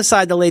 Setting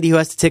aside the lady who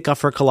has to take off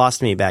her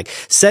colostomy bag.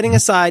 Setting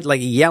aside like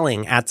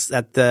yelling at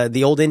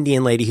the old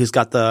Indian lady who's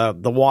got the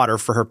water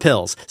for her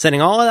pills. Setting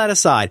all of that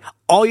aside.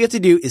 All you have to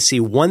do is see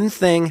one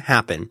thing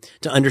happen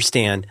to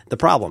understand the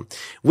problem,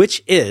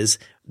 which is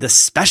the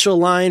special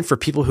line for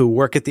people who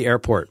work at the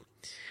airport.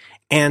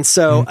 And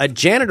so a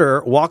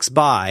janitor walks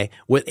by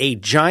with a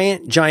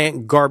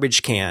giant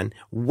garbage can,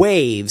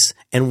 waves,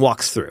 and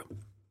walks through.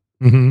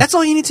 Mm-hmm. That's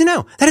all you need to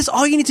know. That is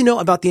all you need to know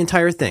about the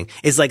entire thing.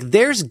 Is like,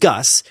 there's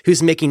Gus,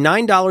 who's making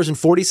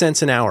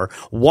 $9.40 an hour,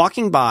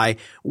 walking by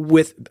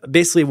with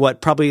basically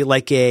probably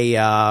like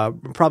a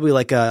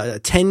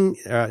 10,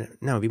 no,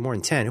 it'd be more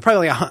than 10.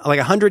 Probably like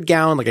 100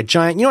 gallon, like a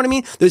giant, you know what I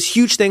mean? Those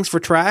huge things for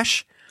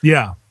trash.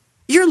 Yeah.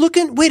 You're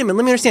looking, wait a minute,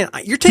 let me understand.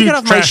 You're taking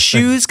off my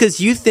shoes because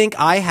you think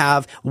I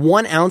have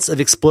 1 ounce of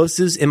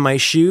explosives in my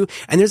shoe,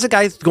 and there's a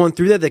guy going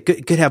through there that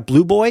could have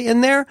Blue Boy in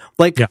there?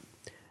 Like,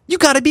 You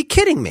got to be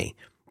kidding me.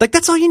 Like,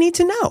 that's all you need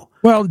to know.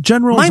 Well,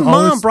 my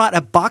mom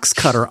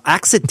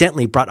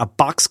accidentally brought a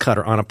box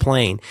cutter on a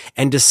plane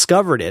and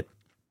discovered it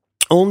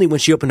only when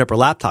she opened up her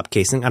laptop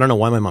casing. I don't know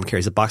why my mom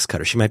carries a box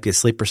cutter. She might be a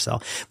sleeper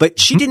cell. But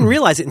she didn't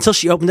realize it until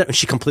she opened it and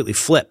she completely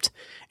flipped.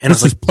 And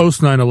this is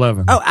post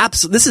 9/11. Oh,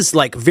 absolutely. This is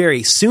like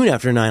very soon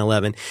after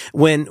 9/11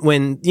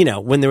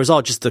 when there was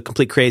all just the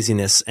complete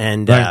craziness.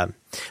 And,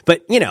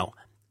 but you know,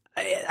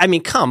 I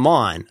mean, come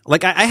on.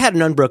 Like I had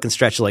an unbroken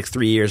stretch of like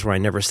 3 years where I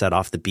never set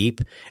off the beep.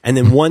 And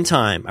then one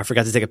time I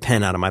forgot to take a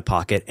pen out of my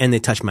pocket and they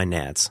touched my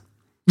nads.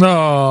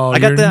 Oh, I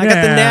got the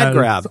nad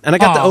grab, and I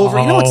got the over.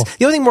 You know what's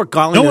the only thing more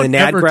galling than the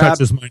nad grab? No one ever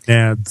touches my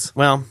nads.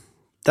 Well,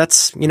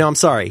 that's, you know, I'm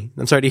sorry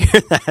to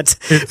hear that.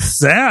 It's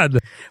sad,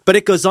 but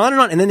it goes on,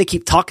 and then they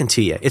keep talking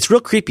to you. It's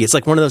real creepy. It's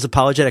like one of those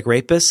apologetic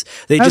rapists.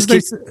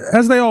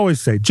 As they always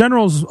say,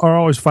 generals are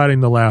always fighting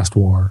the last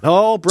war.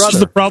 Oh, brother, this is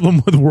the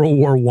problem with World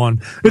War I.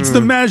 It's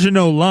the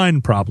Maginot Line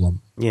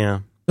problem. Yeah,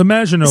 the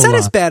Maginot Line. Is that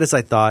as bad as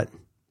I thought?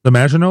 The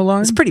Maginot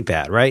Line. It's pretty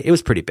bad, right? It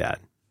was pretty bad.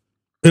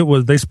 It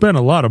was. They spent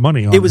a lot of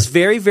money on it. It was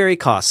very, very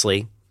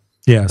costly.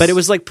 Yes. But it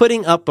was like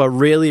putting up a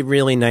really,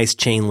 really nice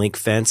chain link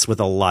fence with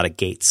a lot of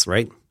gates,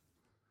 right?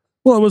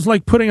 Well, it was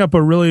like putting up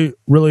a really,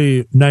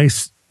 really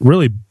nice,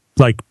 really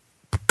like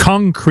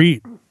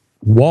concrete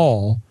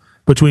wall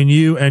between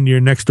you and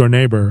your next door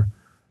neighbor,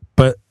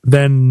 but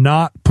then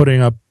not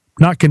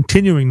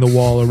continuing the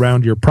wall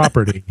around your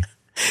property.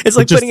 It's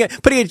like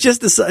putting it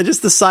just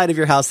the side of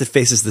your house that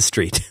faces the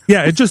street.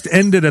 Yeah, it just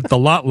ended at the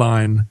lot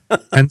line,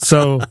 and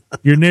so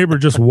your neighbor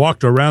just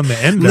walked around the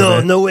end of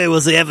it. No way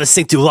was I ever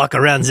think to walk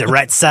around the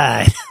right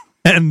side.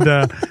 and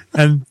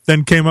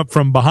then came up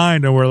from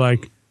behind, and we're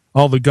like,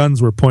 all the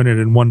guns were pointed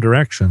in one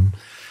direction.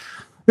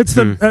 It's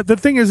the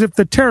thing is, if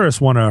the terrorists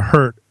want to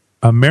hurt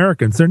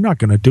Americans, they're not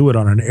going to do it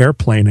on an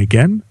airplane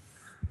again.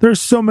 There's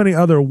so many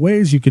other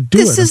ways you could do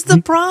it. This is the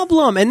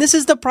problem. And this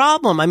is the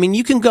problem. I mean,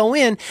 you can go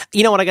in.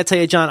 You know what I got to tell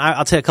you, John?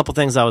 I'll tell you a couple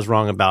things I was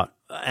wrong about.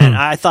 And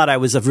I thought I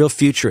was a real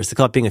futurist. They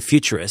call it being a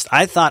futurist.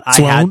 I thought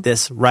I had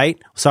this right.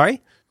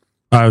 Sorry?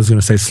 I was going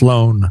to say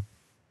Sloan.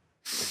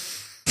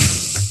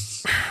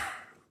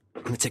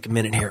 Let me take a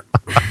minute here.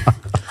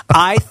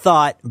 I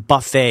thought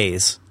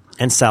buffets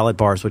and salad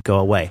bars would go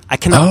away. I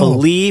cannot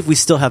believe we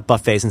still have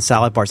buffets and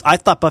salad bars. I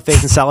thought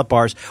buffets and salad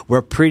bars were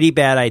a pretty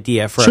bad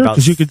idea for about...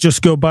 because you could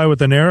just go by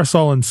with an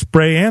aerosol and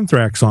spray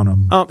anthrax on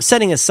them.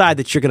 Setting aside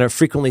that you're going to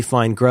frequently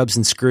find grubs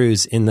and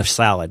screws in the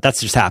salad.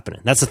 That's just happening.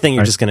 That's the thing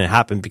you're just going to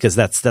happen because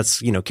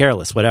that's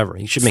careless, whatever.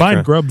 You should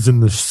find grubs in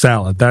the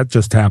salad. That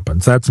just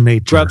happens. That's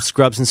nature.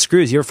 Grubs and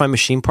screws. You ever find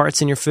machine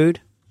parts in your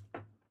food?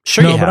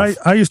 Sure you have. No,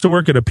 but I used to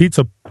work at a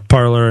pizza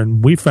parlor,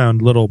 and we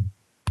found little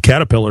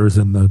caterpillars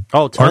in the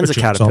tons of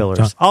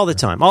caterpillars all the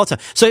time.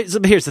 So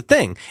here's the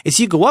thing: is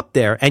you go up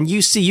there and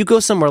you go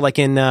somewhere like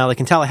in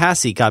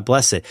Tallahassee, God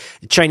bless it,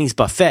 Chinese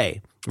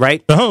buffet,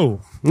 right?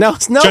 No,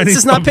 this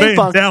is not ping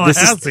pong.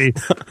 Tallahassee.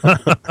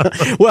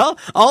 Well,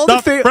 all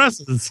the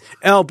presses.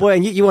 Oh boy,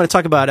 and you want to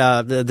talk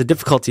about the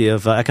difficulty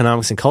of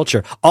economics and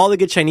culture? All the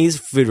good Chinese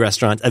food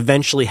restaurants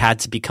eventually had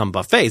to become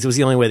buffets. It was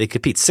the only way they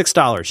could compete.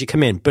 $6, you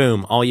come in,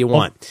 boom, all you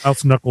want.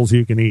 House knuckles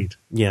you can eat.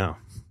 Yeah.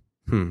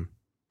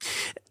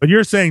 But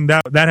you're saying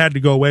that had to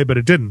go away, but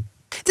it didn't.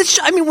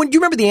 I mean, when you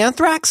remember the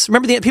anthrax?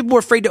 Remember people were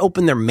afraid to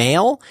open their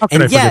mail,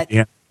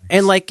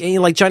 and like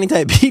Johnny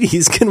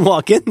Diabetes can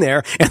walk in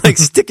there and like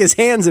stick his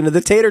hands into the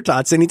tater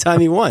tots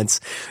anytime he wants,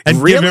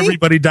 and give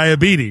everybody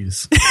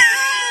diabetes.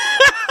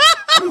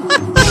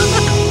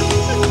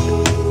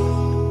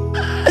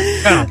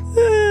 Yeah.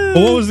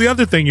 Well, what was the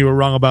other thing you were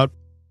wrong about?